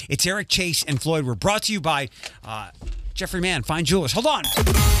reboot. It's Eric Chase and Floyd. We're brought to you by Jeffrey Mann, Fine Jewelers. Hold on.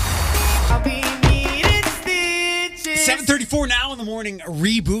 7:34 now in the morning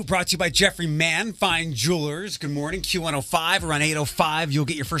reboot, brought to you by Jeffrey Mann, Fine Jewelers. Good morning, Q105. Around 8:05, you'll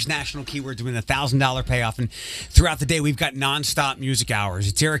get your first national keyword to win a $1,000 payoff. And throughout the day, we've got nonstop music hours.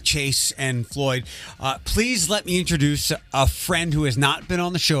 It's Eric Chase and Floyd. Please let me introduce a friend who has not been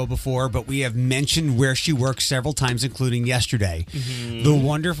on the show before, but we have mentioned where she works several times, including yesterday. Mm-hmm. The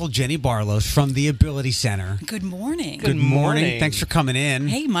wonderful Jenny Barlows from the Ability Center. Good morning. Good morning. Thanks for coming in.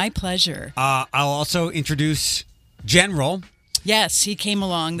 Hey, my pleasure. I'll also introduce General. Yes, he came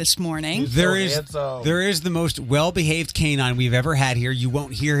along this morning. There is the most well-behaved canine we've ever had here. You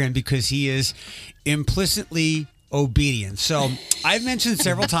won't hear him because he is implicitly obedient. So I've mentioned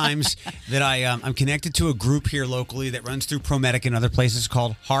several times that I'm connected to a group here locally that runs through ProMedic and other places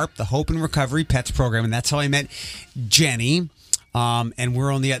called HARP, the Hope and Recovery Pets Program, and that's how I met Jenny. And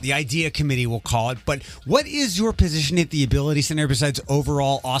we're on the idea committee, we'll call it. But what is your position at the Ability Center besides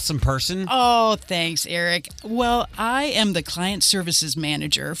overall awesome person? Oh, thanks, Eric. Well, I am the client services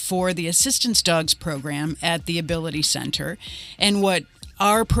manager for the Assistance Dogs program at the Ability Center. And what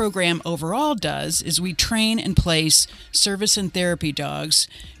our program overall does is we train and place service and therapy dogs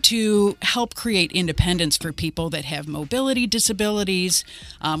to help create independence for people that have mobility disabilities.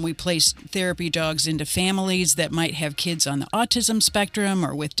 We place therapy dogs into families that might have kids on the autism spectrum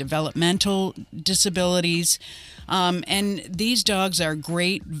or with developmental disabilities. And these dogs are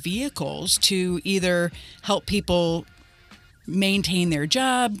great vehicles to either help people maintain their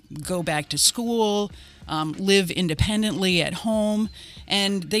job, go back to school, live independently at home,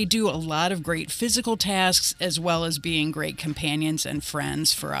 and they do a lot of great physical tasks as well as being great companions and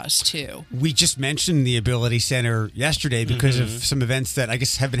friends for us too. We just mentioned the Ability Center yesterday because of some events that I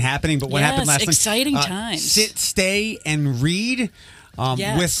guess have been happening, but what happened last exciting times. Sit, Stay, and Read.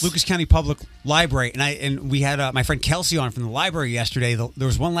 With Lucas County Public Library, and we had my friend Kelsey on from the library yesterday. There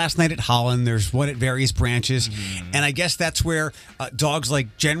was one last night at Holland. There's one at various branches, and I guess that's where dogs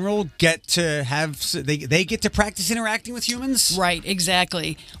like General get to have they get to practice interacting with humans. Right,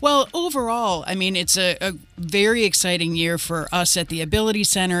 exactly. Well, overall, I mean, it's a very exciting year for us at the Ability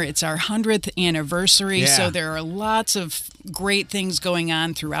Center. It's our 100th anniversary, so there are lots of great things going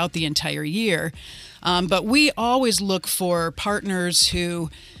on throughout the entire year. But we always look for partners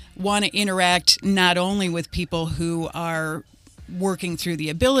who want to interact not only with people who are working through the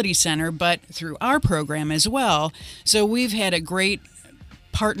Ability Center, but through our program as well. So we've had a great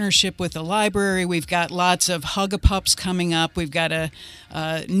partnership with the library. We've got lots of Hug-a-Pups coming up. We've got a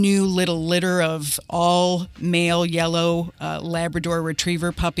new little litter of all male yellow Labrador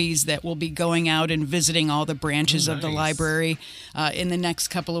Retriever puppies that will be going out and visiting all the branches of the library in the next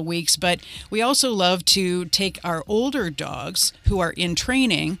couple of weeks. But we also love to take our older dogs who are in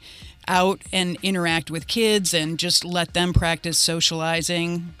training out and interact with kids and just let them practice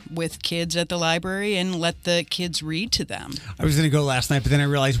socializing with kids at the library and let the kids read to them. I was going to go last night, but then I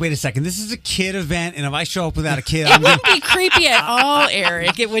realized, wait a second, this is a kid event, and if I show up without a kid, it wouldn't be creepy at all,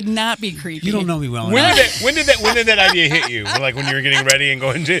 Eric. It would not be creepy. You don't know me well enough. When did that idea hit you? Like when you were getting ready and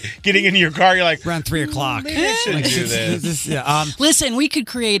getting into your car, you're like, around 3 o'clock. Maybe I shouldn't do this. Listen, we could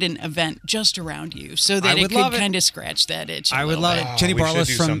create an event just around you so that it could kind of scratch that itch. I would love it. Jenny Barlows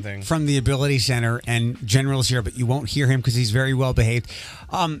from the Ability Center, and General's here, but you won't hear him because he's very well behaved.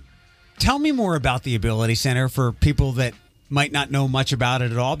 Tell me more about the Ability Center for people that might not know much about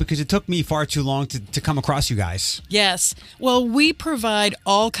it at all, because it took me far too long to come across you guys. Yes. Well, we provide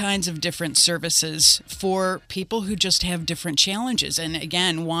all kinds of different services for people who just have different challenges and,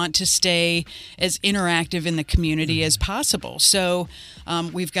 again, want to stay as interactive in the community as possible. So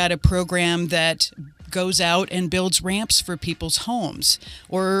we've got a program that goes out and builds ramps for people's homes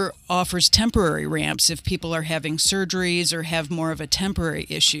or offers temporary ramps if people are having surgeries or have more of a temporary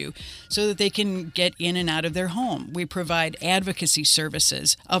issue so that they can get in and out of their home. We provide advocacy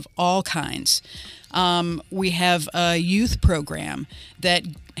services of all kinds. We have a youth program that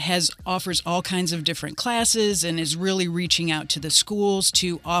offers all kinds of different classes and is really reaching out to the schools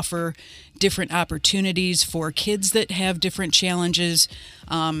to offer different opportunities for kids that have different challenges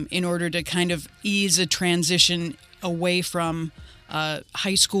in order to kind of ease a transition away from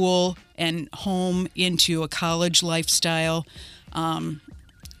high school and home into a college lifestyle.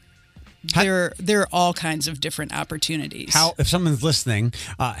 There are all kinds of different opportunities. If someone's listening,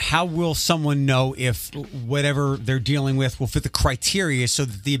 how will someone know if whatever they're dealing with will fit the criteria so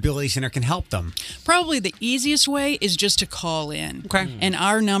that the Ability Center can help them? Probably the easiest way is just to call in. Okay. And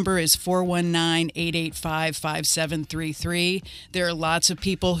our number is 419-885-5733. There are lots of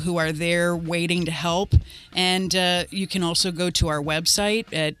people who are there waiting to help. And you can also go to our website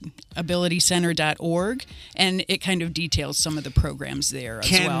at abilitycenter.org, and it kind of details some of the programs there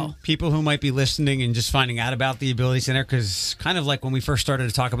as well. People who might be listening and just finding out about the Ability Center, because kind of like when we first started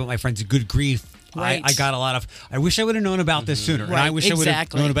to talk about my friends at Good Grief, right. I got a lot of, I wish I would have known about this sooner. Right. And I wish I would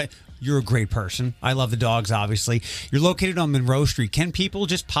have known about. You're a great person. I love the dogs, obviously. You're located on Monroe Street. Can people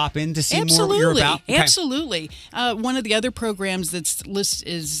just pop in to see more what you're about? Okay. Absolutely. One of the other programs that's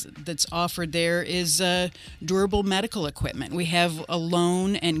offered there is durable medical equipment. We have a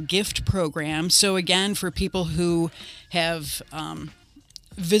loan and gift program. So again, for people who have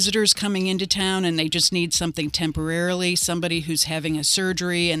visitors coming into town and they just need something temporarily, somebody who's having a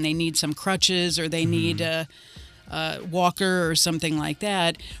surgery and they need some crutches or they need a walker or something like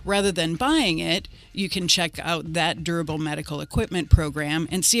that, rather than buying it, you can check out that durable medical equipment program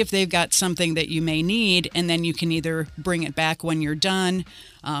and see if they've got something that you may need, and then you can either bring it back when you're done,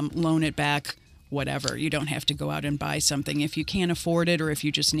 loan it back, whatever. You don't have to go out and buy something if you can't afford it or if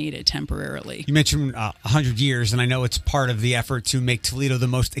you just need it temporarily. You mentioned 100 years, and I know it's part of the effort to make Toledo the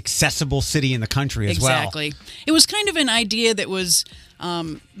most accessible city in the country as well. Exactly. It was kind of an idea that was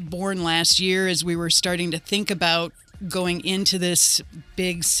born last year as we were starting to think about going into this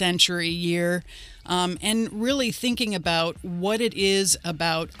big century year. And really thinking about what it is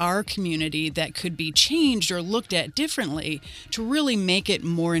about our community that could be changed or looked at differently to really make it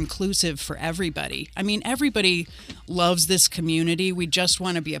more inclusive for everybody. I mean, everybody loves this community. We just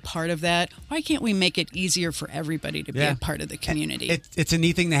want to be a part of that. Why can't we make it easier for everybody to be a part of the community? It's a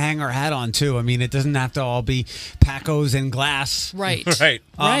neat thing to hang our hat on, too. I mean, it doesn't have to all be Pacos and glass. Right. Right.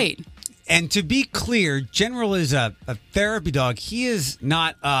 Right. And to be clear, General is a therapy dog. He is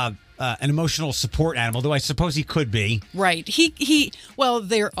not an emotional support animal, though I suppose he could be. Right. Well,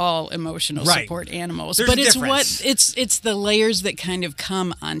 they're all emotional support animals. There's but a it's difference. it's the layers that kind of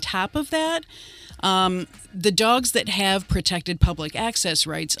come on top of that. The dogs that have protected public access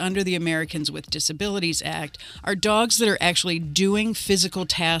rights under the Americans with Disabilities Act are dogs that are actually doing physical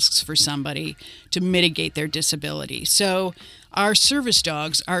tasks for somebody to mitigate their disability. So our service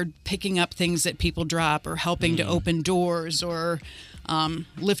dogs are picking up things that people drop or helping to open doors or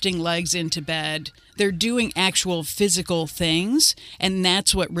lifting legs into bed. They're doing actual physical things, and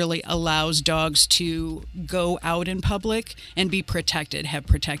that's what really allows dogs to go out in public and be protected, have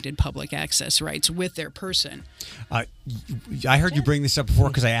protected public access rights with their person. I heard you bring this up before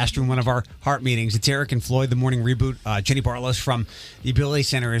because I asked you in one of our heart meetings. It's Eric and Floyd, the Morning Reboot. Jenny Bartlos from the Ability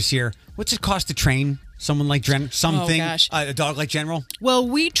Center is here. What's it cost to train someone like a dog like General? Well,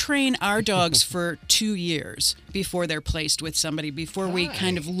 we train our dogs for 2 years before they're placed with somebody, before we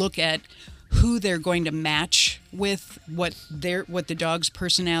kind of look at who they're going to match with, what the dog's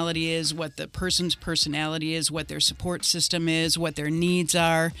personality is, what the person's personality is, what their support system is, what their needs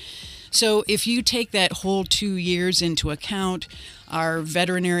are. So if you take that whole 2 years into account, our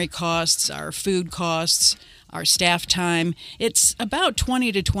veterinary costs, our food costs, our staff time, it's about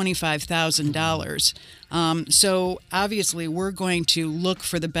 $20,000 to $25,000. So obviously we're going to look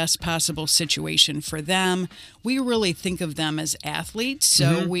for the best possible situation for them. We really think of them as athletes,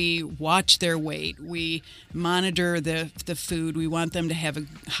 so we watch their weight, we monitor the food, we want them to have a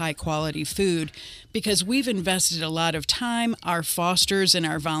high quality food because we've invested a lot of time. Our fosters and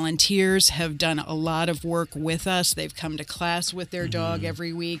our volunteers have done a lot of work with us. They've come to class with their dog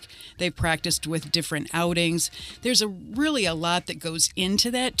every week. They've practiced with different outings. There's really a lot that goes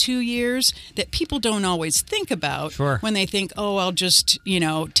into that 2 years that people don't always think about when they think, oh, I'll just,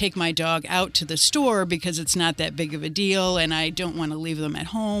 take my dog out to the store because it's not that big of a deal and I don't want to leave them at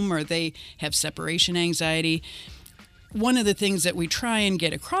home, or they have separation anxiety. One of the things that we try and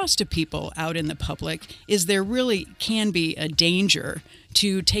get across to people out in the public is there really can be a danger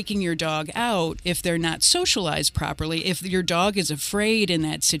to taking your dog out if they're not socialized properly. If your dog is afraid in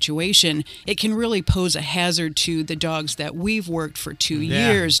that situation, it can really pose a hazard to the dogs that we've worked for 2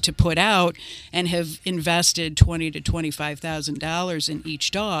 years to put out and have invested $20,000 to $25,000 in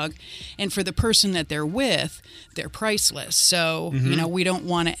each dog. And for the person that they're with, they're priceless. So, we don't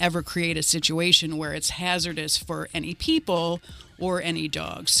want to ever create a situation where it's hazardous for any people or any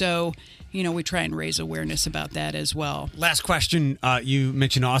dog. So, we try and raise awareness about that as well. Last question. You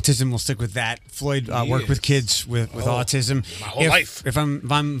mentioned autism. We'll stick with that. Floyd worked with kids with autism. My whole life. If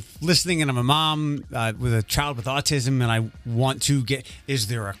I'm listening and I'm a mom with a child with autism and I want to is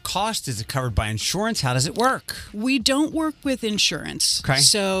there a cost? Is it covered by insurance? How does it work? We don't work with insurance. Okay.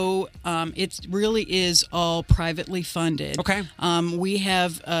 So it really is all privately funded. Okay. We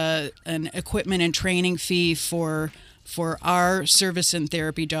have an equipment and training fee for our service and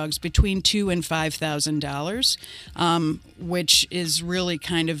therapy dogs between $2,000 and $5,000, which is really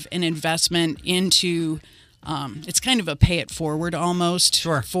kind of an investment into. It's kind of a pay it forward almost.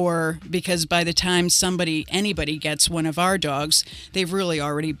 Sure. Because by the time anybody gets one of our dogs, we've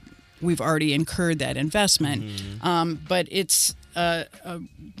already incurred that investment. But it's a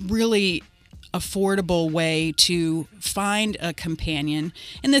really affordable way to find a companion.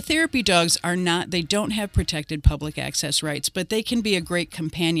 And the therapy dogs they don't have protected public access rights, but they can be a great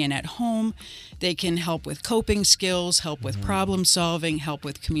companion at home. They can help with coping skills, help with problem solving, help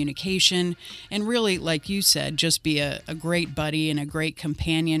with communication, and really, like you said, just be a great buddy and a great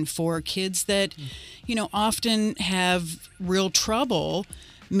companion for kids that, often have real trouble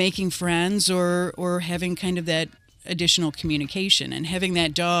making friends or having kind of that additional communication, and having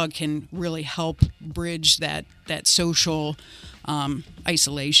that dog can really help bridge that social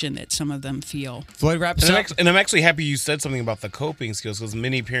isolation that some of them feel. Floyd wraps up. And I'm actually happy you said something about the coping skills, because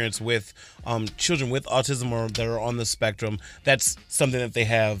many parents with children with autism or that are on the spectrum, that's something that they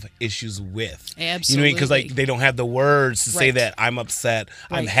have issues with. Absolutely. Because they don't have the words to say that I'm upset,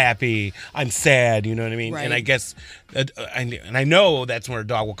 I'm happy, I'm sad. You know what I mean? Right. And I guess, and I know that's where a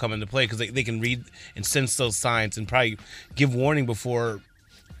dog will come into play, because they can read and sense those signs and probably give warning before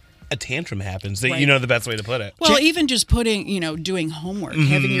a tantrum happens. The best way to put it. Well, even just doing homework,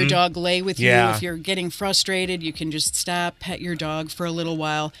 having your dog lay with you. If you're getting frustrated, you can just stop, pet your dog for a little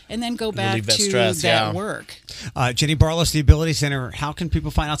while, and then go back to stress, that work. Jenny Barlos, the Ability Center. How can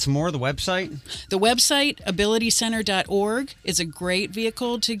people find out some more? The website? The website, abilitycenter.org, is a great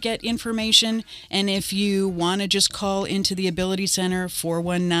vehicle to get information. And if you want to just call into the Ability Center,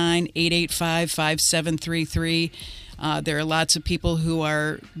 419-885-5733. There are lots of people who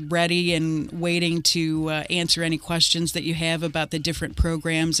are ready and waiting to answer any questions that you have about the different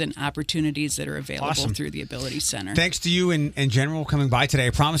programs and opportunities that are available through the Ability Center. Thanks to you and General coming by today. I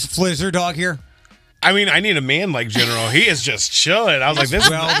promise. Floyd, is there a dog here? I mean, I need a man like General. He is just chilling. I was like, this is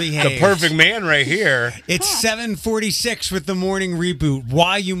the perfect man right here. It's 7:46 with the morning reboot.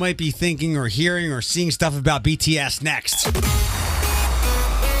 Why you might be thinking or hearing or seeing stuff about BTS next.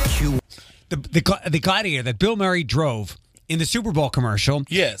 The Gladiator that Bill Murray drove in the Super Bowl commercial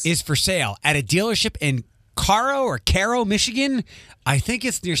is for sale at a dealership in Cairo, Michigan. I think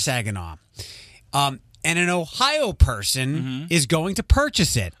it's near Saginaw. And an Ohio person is going to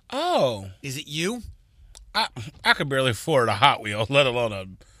purchase it. Oh. Is it you? I could barely afford a Hot Wheel, let alone a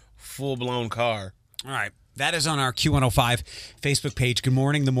full-blown car. All right. That is on our Q105 Facebook page. Good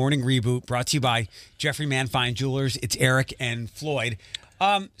morning, the morning reboot, brought to you by Jeffrey Manfine Jewelers. It's Eric and Floyd.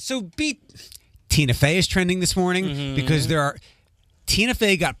 Tina Fey is trending this morning because Tina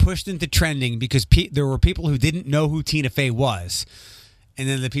Fey got pushed into trending because there were people who didn't know who Tina Fey was. And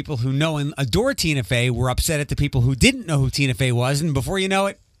then the people who know and adore Tina Fey were upset at the people who didn't know who Tina Fey was. And before you know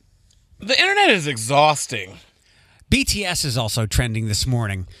it, the internet is exhausting. BTS is also trending this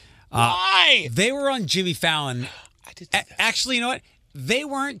morning. Why? They were on Jimmy Fallon. Actually, you know what? They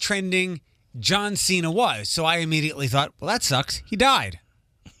weren't trending. John Cena was. So I immediately thought, well, that sucks. He died.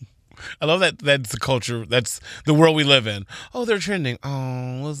 I love that. That's the culture. That's the world we live in. Oh, they're trending.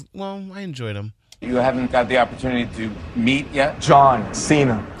 Oh, well, I enjoyed them. You haven't got the opportunity to meet yet? John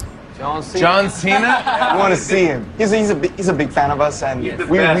Cena. John Cena? I want to see him. He's a big fan of us, and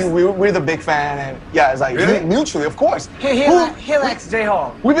we're the big fan, and yeah, it's like mutually, of course. He likes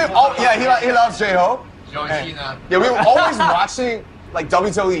J-Hope. He loves J-Hope. John Cena. Yeah, we were always watching like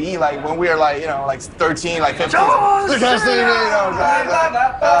WWE, like when we were like 13, like 15.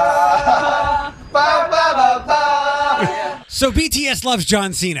 So BTS loves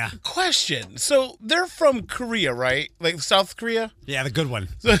John Cena. Question. So they're from Korea, right? Like South Korea? Yeah, the good one.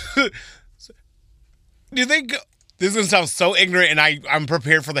 Do they go? This is going to sound so ignorant, and I'm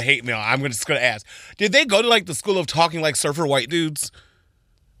prepared for the hate mail. I'm just going to ask. Did they go to like the school of talking like surfer white dudes?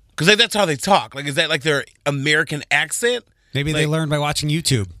 Because like that's how they talk. Like, is that like their American accent? Maybe they learned by watching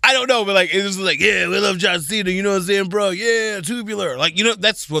YouTube. I don't know, but like it was like, yeah, we love John Cena. You know what I'm saying, bro? Yeah, Tubular. Like,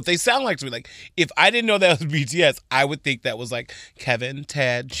 that's what they sound like to me. Like, if I didn't know that was BTS, I would think that was like Kevin,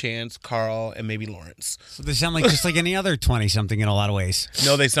 Tad, Chance, Carl, and maybe Lawrence. So they sound like just like any other 20-something in a lot of ways.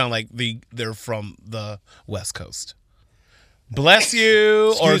 No, they sound like they're from the West Coast. Bless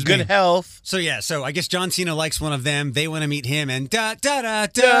you, or good health. So I guess John Cena likes one of them. They want to meet him, and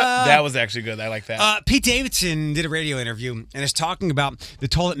da-da-da-da. That was actually good. I like that. Pete Davidson did a radio interview and is talking about the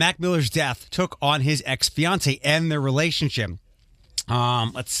toll that Mac Miller's death took on his ex-fiancée and their relationship.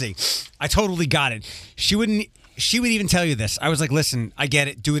 Let's see. I totally got it. She would even tell you this. I was like, listen, I get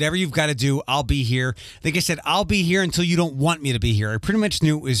it. Do whatever you've got to do. I'll be here. I think I said, I'll be here until you don't want me to be here. I pretty much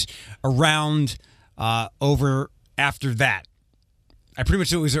knew it was around over after that. I pretty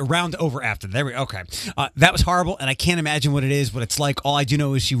much knew it was around over after. There we go. Okay. That was horrible, and I can't imagine what it's like. All I do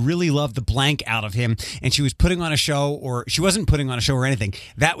know is she really loved the blank out of him, and she was putting on a show, or she wasn't putting on a show or anything.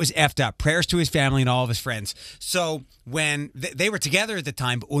 That was effed up. Prayers to his family and all of his friends. So when they were together at the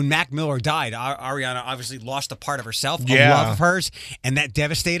time, but when Mac Miller died, Ariana obviously lost a part of herself, a love of hers, and that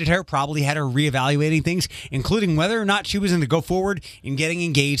devastated her, probably had her reevaluating things, including whether or not she was going to go forward in getting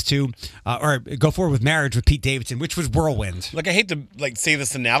engaged to, or go forward with marriage with Pete Davidson, which was whirlwind. Like, I hate to say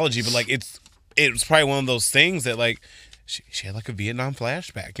this analogy, but like it was probably one of those things that like she had like a Vietnam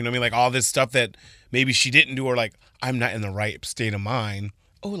flashback. You know what I mean? Like all this stuff that maybe she didn't do, or like I'm not in the right state of mind.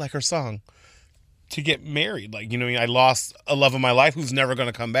 Oh, like her song to get married. Like, you know what I mean? I lost a love of my life who's never going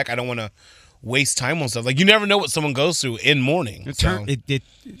to come back. I don't want to waste time on stuff. Like, you never know what someone goes through in mourning. Trauma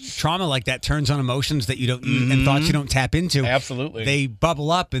like that turns on emotions that you don't and thoughts you don't tap into. Absolutely. They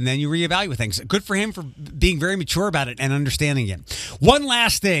bubble up, and then you reevaluate things. Good for him for being very mature about it and understanding it. One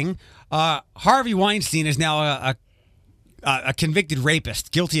last thing. Harvey Weinstein is now a convicted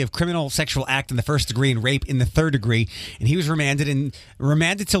rapist, guilty of criminal sexual act in the first degree and rape in the third degree, and he was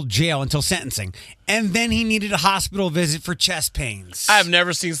remanded till jail until sentencing. And then he needed a hospital visit for chest pains. I've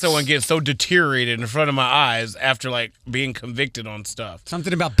never seen someone get so deteriorated in front of my eyes after like being convicted on stuff.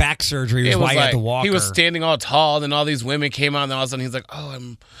 Something about back surgery was why he had to walk. He was standing all tall, and then all these women came out, and all of a sudden he's like, "Oh,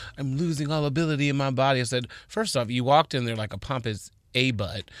 I'm losing all ability in my body." I said, first off, you walked in there like a pompous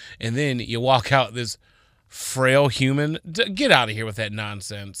A-butt, and then you walk out this frail human. Get out of here with that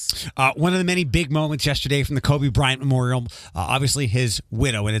nonsense. One of the many big moments yesterday from the Kobe Bryant Memorial, obviously his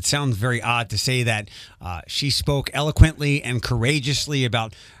widow, and it sounds very odd to say that she spoke eloquently and courageously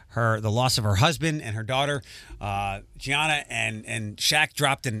about the loss of her husband and her daughter, Gianna, and Shaq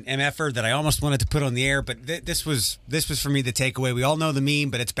dropped an MF'er that I almost wanted to put on the air, but this was for me the takeaway. We all know the meme,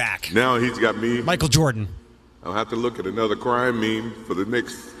 but it's back. Now he's got me. Michael Jordan. I'll have to look at another crime meme for the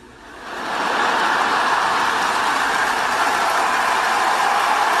next.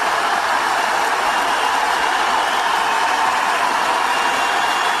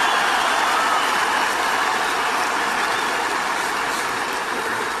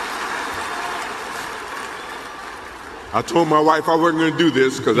 I told my wife I wasn't going to do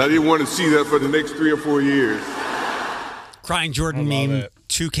this because I didn't want to see that for the next 3 or 4 years. Crying Jordan meme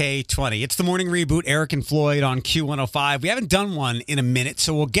 2K20. It's the morning reboot, Eric and Floyd on Q105. We haven't done one in a minute,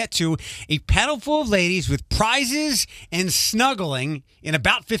 so we'll get to a panel full of ladies with prizes and snuggling in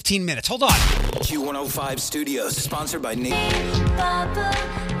about 15 minutes. Hold on. Q105 Studios, sponsored by Nate.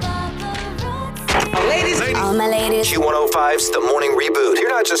 Ladies. All my ladies. Q105's The Morning Reboot. You're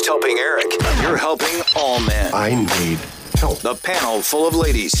not just helping Eric, you're helping all men. I need help. The panel full of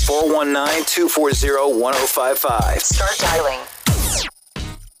ladies. 419-240-1055. Start dialing.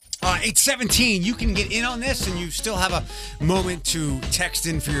 817, you can get in on this, and you still have a moment to text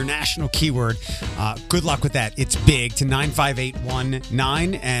in for your national keyword. Good luck with that. It's big to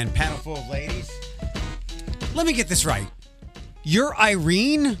 95819, and panel full of ladies. Let me get this right. You're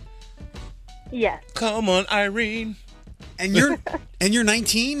Irene? Yes. Come on, Irene. And you're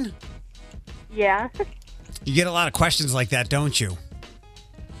 19? Yeah. You get a lot of questions like that, don't you?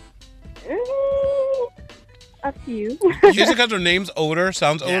 A few. Usually because her name's older,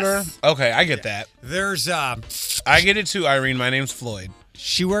 sounds older. Okay, I get that. There's I get it too, Irene. My name's Floyd.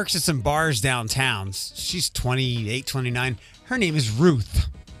 She works at some bars downtown. She's 28, 29. Her name is Ruth.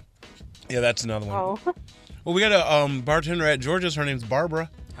 Yeah, that's another one. Oh. Well, we got a bartender at Georgia's. Her name's Barbara.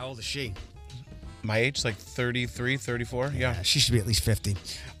 How old is she? My age, like 33, 34. Yeah. She should be at least 50.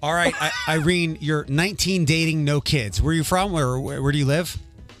 All right, Irene, you're 19, dating, no kids. Where are you from? Where do you live?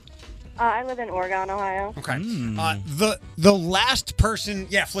 I live in Oregon, Ohio. Okay. The last person...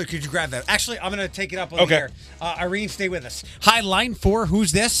 Yeah, Floyd, could you grab that? Actually, I'm going to take it up on the air. Irene, stay with us. Hi, line 4.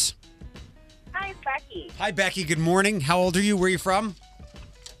 Who's this? Hi, it's Becky. Hi, Becky. Good morning. How old are you? Where are you from?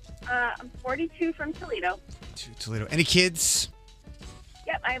 I'm 42 from Toledo. Toledo. Any kids?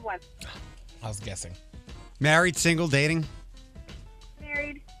 Yep, I have one. I was guessing. Married, single, dating?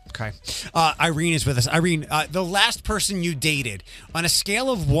 Married. Okay. Irene is with us. Irene, the last person you dated, on a scale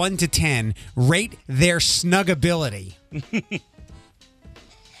of 1 to 10, rate their snuggability.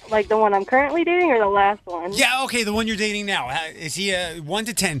 Like the one I'm currently dating or the last one? Yeah, okay, the one you're dating now. Is he 1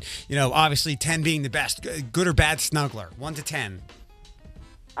 to 10? You know, obviously 10 being the best. Good or bad snuggler? 1 to 10.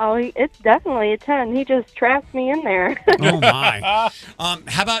 Oh, it's definitely a 10. He just traps me in there. Oh my.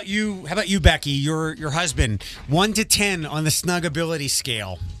 How about you, Becky? Your husband. 1 to 10 on the snuggability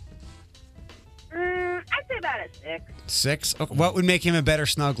scale. I'd say about a 6. 6? Okay. What would make him a better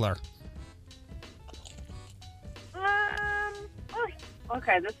snuggler?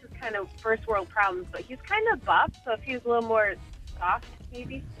 Okay, this is kind of first world problems, but he's kind of buff, so if he was a little more soft,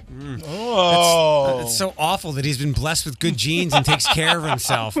 maybe. Oh. That's so awful that he's been blessed with good genes and takes care of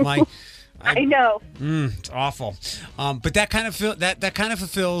himself. I know. It's awful. But that kind of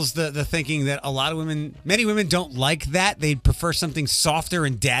fulfills the thinking that a lot of many women don't like that. They'd prefer something softer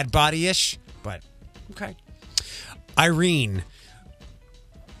and dad body-ish. But okay. Irene,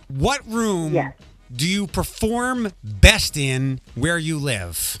 what room do you perform best in where you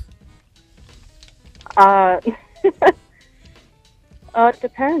live? It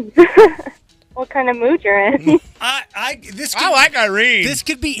depends. What kind of mood you're in? I like Irene. This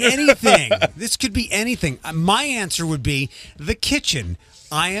could be anything. This could be anything. My answer would be the kitchen.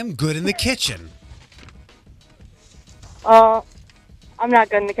 I am good in the kitchen. I'm not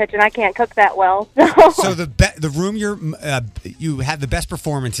good in the kitchen. I can't cook that well. So the room you have the best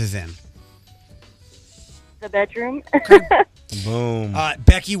performances in? The bedroom. Boom.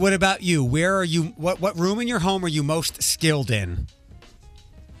 Becky, what about you? Where are you? What room in your home are you most skilled in?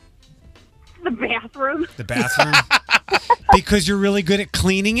 The bathroom. The bathroom? Because you're really good at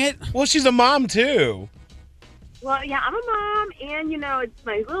cleaning it? Well, she's a mom, too. Well, yeah, I'm a mom, and, it's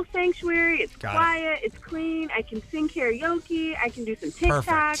my little sanctuary. It's quiet. It's clean. I can sing karaoke. I can do some TikTok.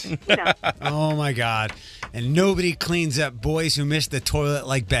 Perfect. Oh, my God. And nobody cleans up boys who miss the toilet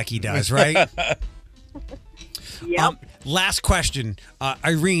like Becky does, right? Yep. Last question.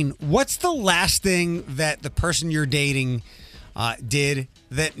 Irene, what's the last thing that the person you're dating did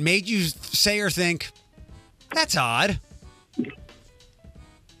that made you say or think, that's odd?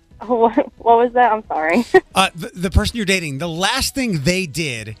 What was that? I'm sorry. The person you're dating, the last thing they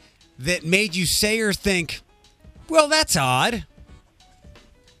did that made you say or think, well, that's odd.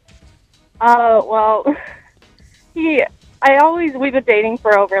 Well, we've been dating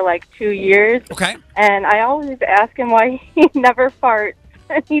for over 2 years. Okay. And I always ask him why he never farts.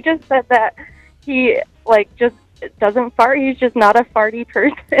 And he just said that he just doesn't fart. He's just not a farty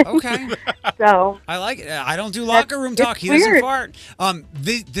person. Okay. So I like it. I don't do locker room talk. He doesn't fart.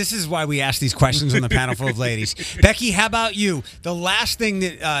 This is why we ask these questions on the panel full of ladies. Becky, how about you? The last thing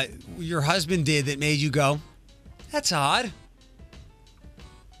that your husband did that made you go, that's odd.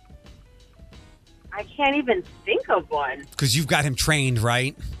 I can't even think of one. Because you've got him trained,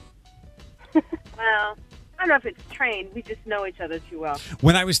 right? Well, I don't know if it's trained. We just know each other too well.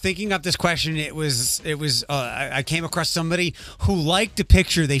 When I was thinking up this question, I came across somebody who liked a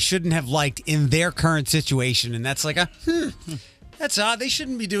picture they shouldn't have liked in their current situation, and that's that's odd. They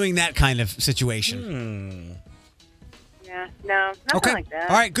shouldn't be doing that kind of situation. Yeah, no, nothing like that.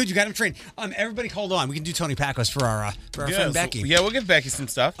 All right, good. You got him trained. Everybody, hold on. We can do Tony Pacos for our friend Becky. Yeah, we'll give Becky some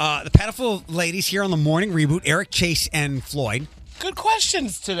stuff. The panel full of ladies here on the morning reboot. Eric, Chase, and Floyd. Good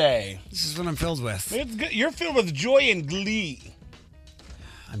questions today. This is what I'm filled with. It's good. You're filled with joy and glee.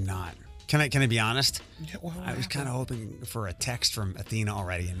 I'm not. Can I be honest? Yeah, I was kind of hoping for a text from Athena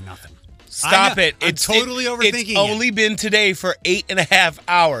already and nothing. Stop it. It's totally overthinking It's only been today for 8.5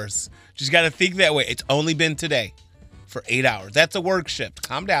 hours. Just got to think that way. It's only been today for 8 hours. That's a work shift.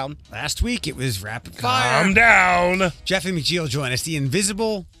 Calm down. Last week it was rapid fire. Calm down. Jeff and McGee will join us. The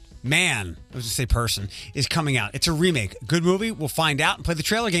Invisible Man, I was going to say person, is coming out. It's a remake. Good movie. We'll find out and play the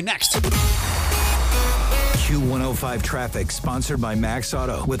trailer game next. Q105 Traffic, sponsored by Max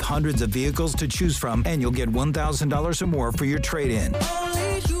Auto. With hundreds of vehicles to choose from, and you'll get $1,000 or more for your trade-in.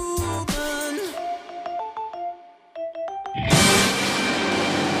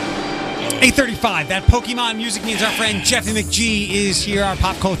 8:35. That Pokemon music means our friend Jeffy McGee is here, our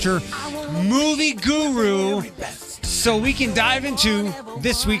pop culture movie guru. So we can dive into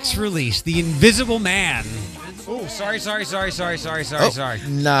this week's release, The Invisible Man. Oh, sorry.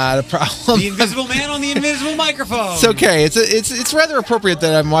 Not a problem. The Invisible Man on the invisible microphone. It's okay. It's rather appropriate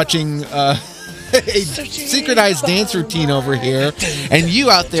that I'm watching a synchronized dance routine over here, and you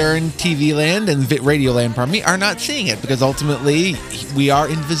out there in TV land and radio land, pardon me, are not seeing it because ultimately we are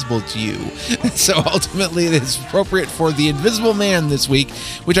invisible to you. So ultimately it is appropriate for the Invisible Man this week,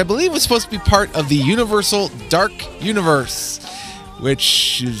 which I believe was supposed to be part of the Universal Dark Universe,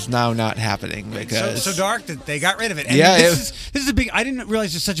 which is now not happening because so dark that they got rid of it. And yeah, this is a big. I didn't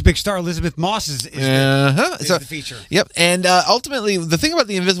realize it's such a big star. Elizabeth Moss is the feature. Yep, and ultimately, the thing about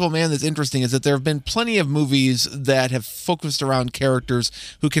the Invisible Man that's interesting is that there have been plenty of movies that have focused around characters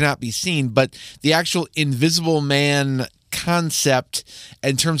who cannot be seen, but the actual Invisible Man concept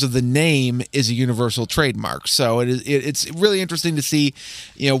in terms of the name is a universal trademark. So it's really interesting to see,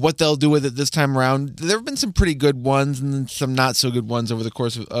 what they'll do with it this time around. There have been some pretty good ones and some not so good ones over the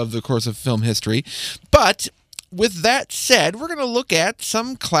course of film history. But with that said, we're going to look at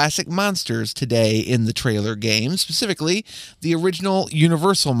some classic monsters today in the trailer game, specifically the original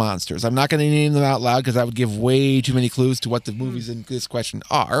Universal monsters. I'm not going to name them out loud because that would give way too many clues to what the movies in this question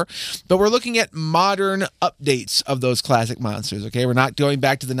are. But we're looking at modern updates of those classic monsters, okay? We're not going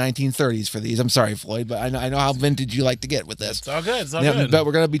back to the 1930s for these. I'm sorry, Floyd, but I know how vintage you like to get with this. It's all good. It's all good. But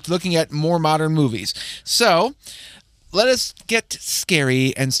we're going to be looking at more modern movies. So let us get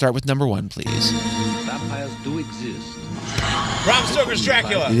scary and start with number 1, please. Vampires do exist. Bram Stoker's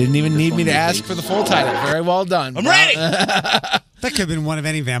Dracula. You didn't even need me to ask for the full title. Very well done. I'm ready. That could have been one of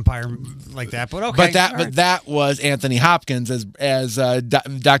any vampire like that, but okay. But that was Anthony Hopkins as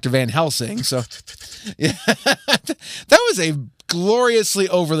Dr. Van Helsing. So yeah, that was a gloriously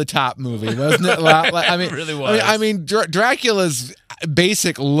over the top movie, wasn't it? I mean, it really was. I mean, Dracula's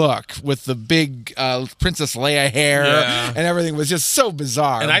basic look with the big Princess Leia hair and everything was just so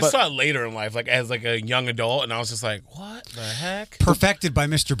bizarre. And I saw it later in life, as a young adult, and I was just like, "What the heck?" Perfected by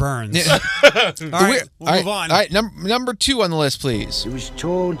Mr. Burns. All right, we'll move on. All right, number 2 on the list, please. It was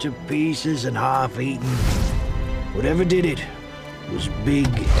torn to pieces and half-eaten. Whatever did it was big.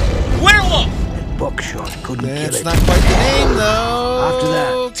 Werewolf. And buckshot couldn't kill it. That's not quite the name, though. After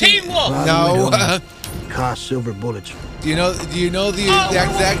that, Teen Wolf. No. Cast silver bullets. Do you know the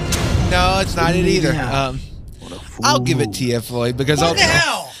exact? No, it's not it either. I'll give it to you, Floyd, because what the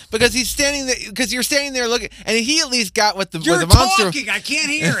hell? Because he's standing there. Because you're standing there looking, and he at least got what the You're monster. talking. I can't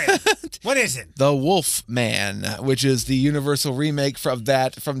hear it. What is it? The Wolf Man, which is the Universal remake from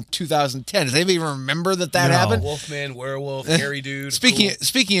 2010. Does anybody remember that happened? Wolfman, werewolf, hairy dude.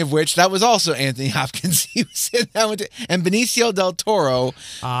 Speaking of which, that was also Anthony Hopkins. He was in that one too. And Benicio del Toro with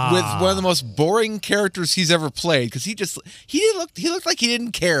one of the most boring characters he's ever played because he looked like he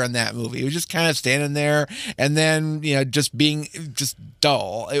didn't care in that movie. He was just kind of standing there and then just being just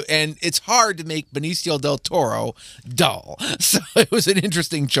dull. And it's hard to make Benicio del Toro dull. So it was an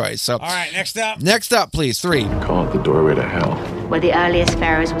interesting choice. So all right, next up. Next up, please, 3. Call it the doorway to hell. Where the earliest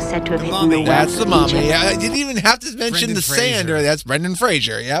pharaohs were said to have hidden the That's wealth the of mummy. Egypt. I didn't even have to mention Brendan the sand. Fraser. That's Brendan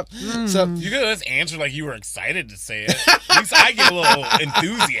Fraser. Yep. So You could have answered like you were excited to say it. At least I get a little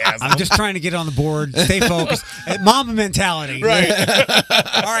enthusiasm. I'm just trying to get on the board, stay focused. Mama mentality. Right.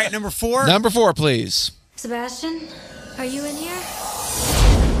 All right, number 4. Number 4, please. Sebastian, are you in here?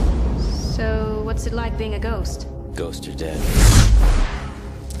 So, what's it like being a ghost? Ghosts are dead.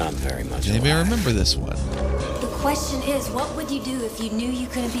 I'm very much Anybody alive. remember this one? The question is, what would you do if you knew you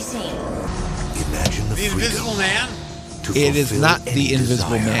couldn't be seen? Imagine The Invisible Man. It is not the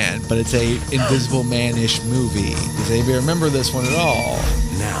Invisible Man, but it's a Invisible Man-ish movie. Does anybody remember this one at all?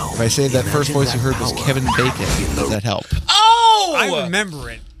 Now, if I say that first voice you heard was Kevin Bacon, does that help? Oh! I remember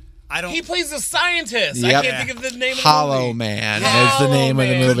it. He plays a scientist. Yep. I can't think of the name of the Hollow movie. Man is the name of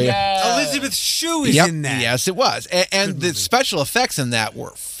the movie. Elizabeth Shue is in that. Yes, it was. And the special effects in that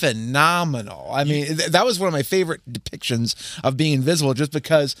were phenomenal. I mean, that was one of my favorite depictions of being invisible just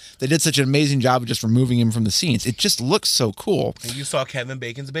because they did such an amazing job of just removing him from the scenes. It just looks so cool. And you saw Kevin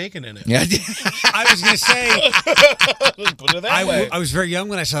Bacon's bacon in it. Yeah. I was going to say, Put it that way. I was very young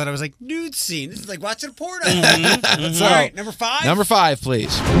when I saw it. I was like, nude scene. This is like watching a porno. So, all right, number 5. Number 5,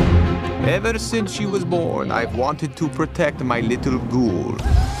 please. Ever since she was born, I've wanted to protect my little ghoul.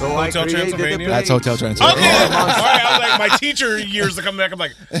 So Hotel Transylvania? That's Hotel Transylvania. Okay. All right, I was like, my teacher years to come back. I'm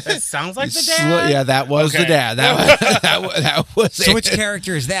like, that sounds like the dad. Yeah, that was the dad. That was. So which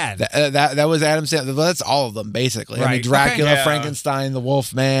character is that? That was Adam Sandler. Well, that's all of them basically. Right. I mean, Dracula, Okay. Frankenstein, the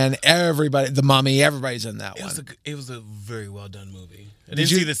Wolfman, everybody, the Mummy, everybody's in that one. It was a very well done movie. I didn't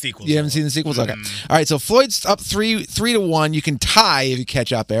see the sequels. You haven't seen the sequels? Okay. All right, so Floyd's up 3-1. You can tie if you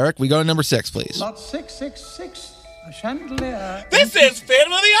catch up, Eric. We go to number 6, please. Lot 666, a chandelier. This is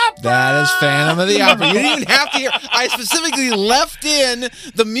Phantom of the That is Phantom of the Opera. You didn't even have to hear. I specifically left in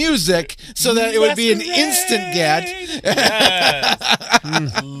the music so that it would be an instant get.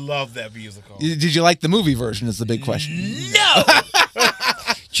 Yes. Love that musical. Did you like the movie version is the big question. No!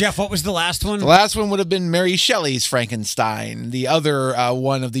 Jeff, what was the last one? The last one would have been Mary Shelley's Frankenstein, the other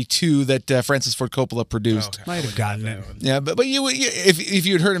one of the two that Francis Ford Coppola produced. Might have gotten it. Yeah, but if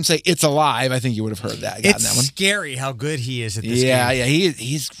you had heard him say "It's alive," I think you would have heard that. It's that one. scary how good he is at this game. Yeah,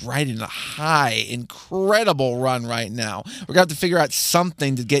 he's riding a high, incredible run right now. We're gonna have to figure out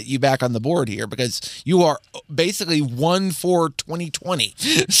something to get you back on the board here because you are basically 1 for 2020.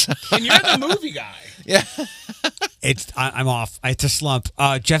 And you're the movie guy. Yeah. I'm off. It's a slump.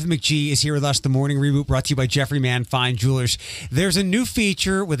 Jeff McGee is here with us. The Morning Reboot brought to you by Jeffrey Mann Fine Jewelers. There's a new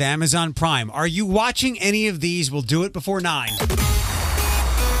feature with Amazon Prime. Are you watching any of these? We'll do it before 9.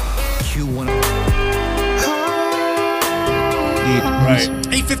 Right.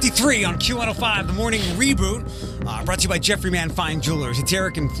 8:53 on Q105, The Morning Reboot, brought to you by Jeffrey Mann Fine Jewelers. It's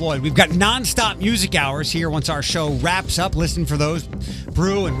Eric and Floyd. We've got nonstop music hours here once our show wraps up. Listen for those.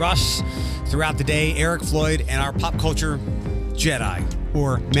 Brew and Russ throughout the day. Eric, Floyd, and our pop culture Jedi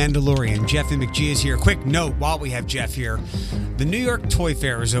or Mandalorian. Jeff and McGee is here. Quick note while we have Jeff here. The New York Toy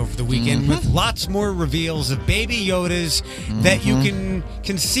Fair is over the weekend with lots more reveals of Baby Yodas that you can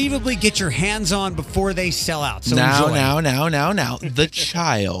conceivably get your hands on before they sell out. So enjoy. Now. The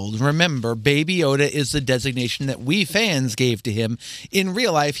child. Remember, Baby Yoda is the designation that we fans gave to him. In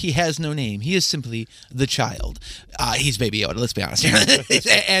real life, he has no name. He is simply the child. He's Baby Yoda, let's be honest here.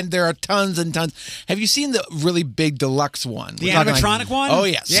 And there are tons and tons. Have you seen the really big deluxe one? The animatronic one? Oh,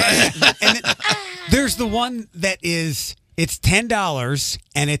 yes. Yeah. And then, there's the one that is... It's $10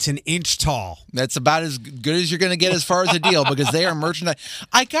 and it's an inch tall. That's about as good as you're going to get as far as a deal because they are merchandise.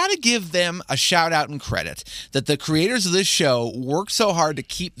 I got to give them a shout out and credit that the creators of this show worked so hard to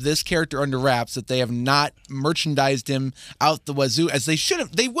keep this character under wraps that they have not merchandised him out the wazoo as they should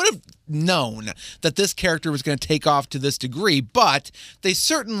have. They would have known that this character was going to take off to this degree, but they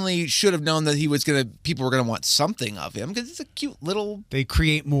certainly should have known that people were going to want something of him because it's a cute little. They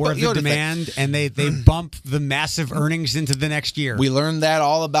create more of the demand and they bump the massive earnings into the next year. We learned that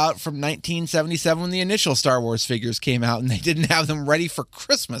all about from 1977 when the initial Star Wars figures came out and they didn't have them ready for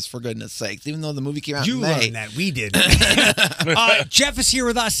Christmas, for goodness sakes, even though the movie came out in May. You learned that. We did. Jeff is here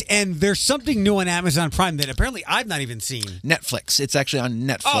with us, and there's something new on Amazon Prime that apparently I've not even seen. Netflix. It's actually on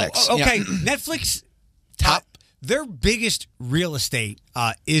Netflix. Oh, okay. Yeah. Netflix, their biggest real estate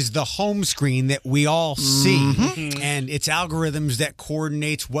is the home screen that we all see. And its algorithms that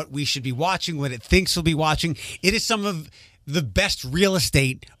coordinates what we should be watching, what it thinks we'll be watching. It is some of the best real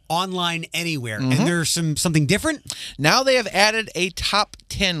estate online anywhere. And there's something different. Now they have added a top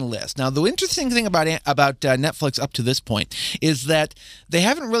 10 list. Now, the interesting thing about Netflix up to this point is that they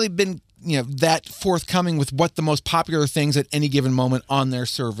haven't really been that forthcoming with what the most popular things at any given moment on their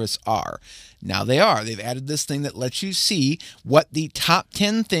service are. Now they are. They've added this thing that lets you see what the top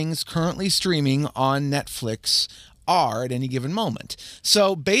 10 things currently streaming on Netflix are at any given moment.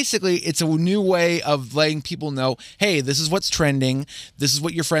 So basically, it's a new way of letting people know, hey, this is what's trending. This is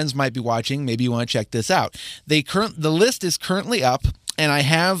what your friends might be watching. Maybe you want to check this out. The list is currently up. And I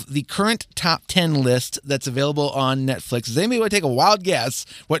have the current top 10 list that's available on Netflix. Does anybody want to take a wild guess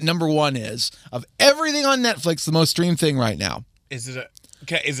what number 1 is of everything on Netflix, the most streamed thing right now? Is it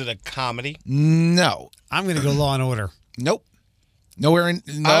a comedy? No. I'm going to go Law and Order. Nope. Nowhere in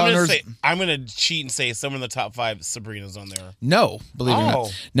I'm going to cheat and say somewhere in the top 5 Sabrina's on there. No, believe it or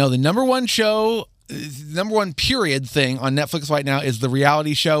not. No, the number one show, number one period thing on Netflix right now is the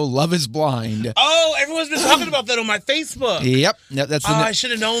reality show Love is Blind. Oh, everyone's been talking about that on my Facebook. Yep. That's I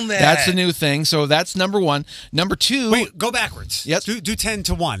should have known that. That's the new thing. So that's number 1. Number 2. Wait, go backwards. Yep. Do 10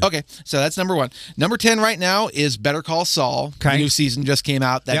 to 1. Okay. So that's number 1. Number 10 right now is Better Call Saul. Okay. The new season just came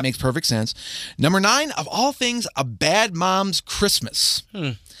out. That makes perfect sense. Number 9, of all things, A Bad Mom's Christmas.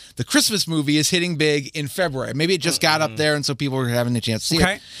 The Christmas movie is hitting big in February. Maybe it just got up there, and so people are having a chance to see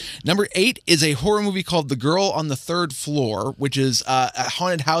it. Number 8 is a horror movie called The Girl on the Third Floor, which is a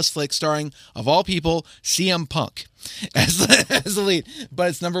haunted house flick starring, of all people, CM Punk as the lead. But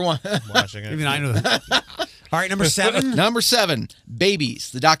it's number 1. Watching it. Even I know that. All right, number 7. Number 7,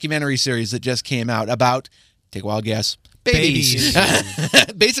 Babies, the documentary series that just came out about, take a wild guess, babies.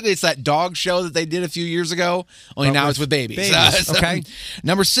 Basically, it's that dog show that they did a few years ago, only now it's with babies. Okay.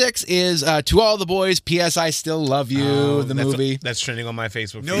 Number 6 is To All the Boys, P.S. I Still Love You, the movie. That's trending on my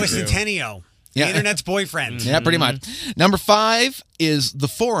Facebook. Noah Centineo. The internet's boyfriend. Yeah, pretty much. Number 5 is The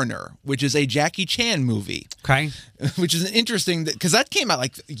Foreigner, which is a Jackie Chan movie. Okay. Which is an interesting, because that came out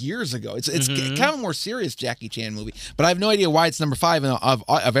like years ago. It's kind of a more serious Jackie Chan movie, but I have no idea why it's number 5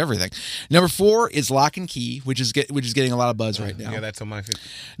 of everything. Number 4 is Lock and Key, which is getting a lot of buzz right now. Yeah, that's on my feed.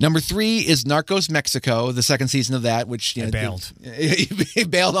 Number 3 is Narcos Mexico, the second season of that, which I bailed. He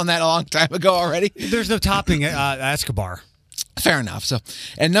bailed on that a long time ago already. There's no topping Escobar. Fair enough. So,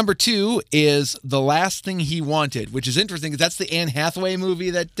 and number 2 is The Last Thing He Wanted, which is interesting because that's the Anne Hathaway movie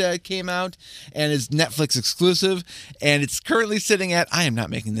that came out and is Netflix exclusive. And it's currently sitting at, I am not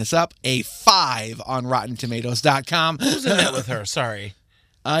making this up, a 5 on RottenTomatoes.com. Who's in that with her? Sorry.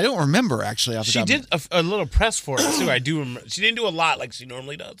 I don't remember, actually. She did a little press for it, too. I do remember. She didn't do a lot like she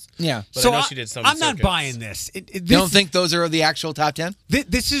normally does. Yeah. But So I know she did some I'm not circuits. buying this. You don't think those are the actual top 10?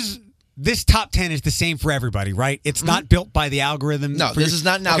 This top 10 is the same for everybody, right? It's not built by the algorithm. No, this is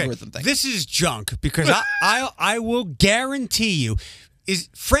not an algorithm thing. This is junk because I will guarantee you,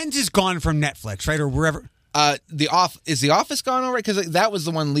 Friends is gone from Netflix, right, or wherever. Is The Office gone already? Because that was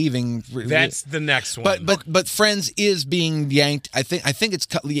the one leaving. That's the next one. But Friends is being yanked. I think it's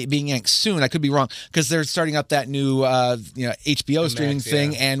being yanked soon. I could be wrong because they're starting up that new HBO streaming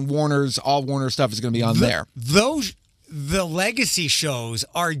thing, and all Warner stuff is going to be on there. The legacy shows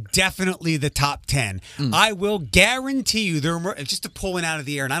are definitely the top 10. I will guarantee you there are just to pull it out of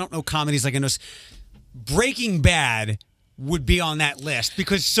the air, and I don't know comedies like I know. Breaking Bad would be on that list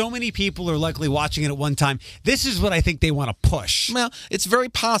because so many people are likely watching it at one time. This is what I think they want to push. Well, it's very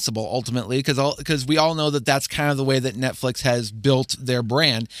possible ultimately because we all know that that's kind of the way that Netflix has built their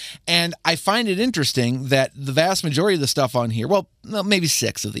brand. And I find it interesting that the vast majority of the stuff on here, well, maybe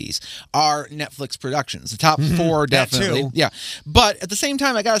 6 of these are Netflix productions. The top 4 definitely. Yeah. But at the same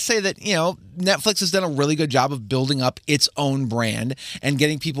time, I got to say that, Netflix has done a really good job of building up its own brand and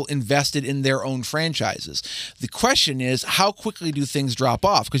getting people invested in their own franchises. The question is, how quickly do things drop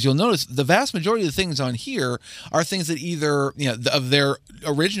off? Because you'll notice the vast majority of the things on here are things that either, of their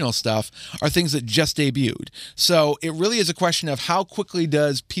original stuff are things that just debuted. So it really is a question of how quickly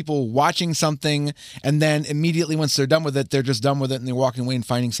does people watching something and then immediately once they're done with it, they're just done with it and they're walking away and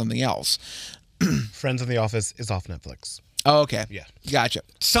finding something else. Friends in the Office is off Netflix. Oh, okay. Yeah. Gotcha.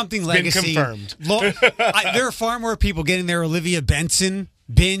 Something Been legacy. confirmed. There are far more people getting their Olivia Benson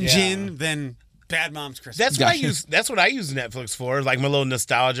binge in than Bad Moms Christmas. That's what I use Netflix for, like my little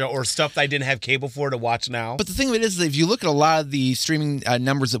nostalgia or stuff that I didn't have cable for to watch now. But the thing of it is that if you look at a lot of the streaming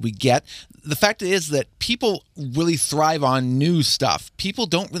numbers that we get, the fact is that people really thrive on new stuff. People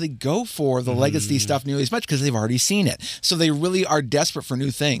don't really go for the legacy stuff nearly as much because they've already seen it. So they really are desperate for new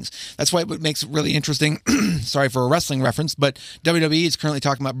things. That's why what makes it really interesting, sorry for a wrestling reference, but WWE is currently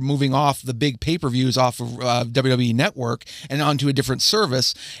talking about moving off the big pay-per-views off of WWE Network and onto a different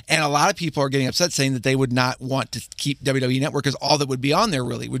service. And a lot of people are getting upset saying that they would not want to keep WWE Network because all that would be on there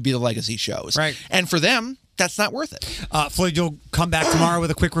really would be the legacy shows. Right. And for them, that's not worth it. Floyd, you'll come back tomorrow with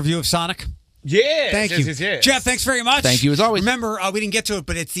a quick review of Sonic? Yeah. Thank you. Yes. Jeff, thanks very much. Thank you as always. Remember, we didn't get to it,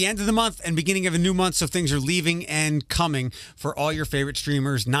 but it's the end of the month and beginning of a new month, so things are leaving and coming for all your favorite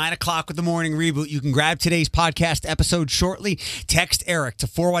streamers. 9 o'clock with the morning reboot. You can grab today's podcast episode shortly. Text Eric to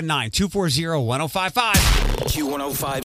 419-240-1055. Q105.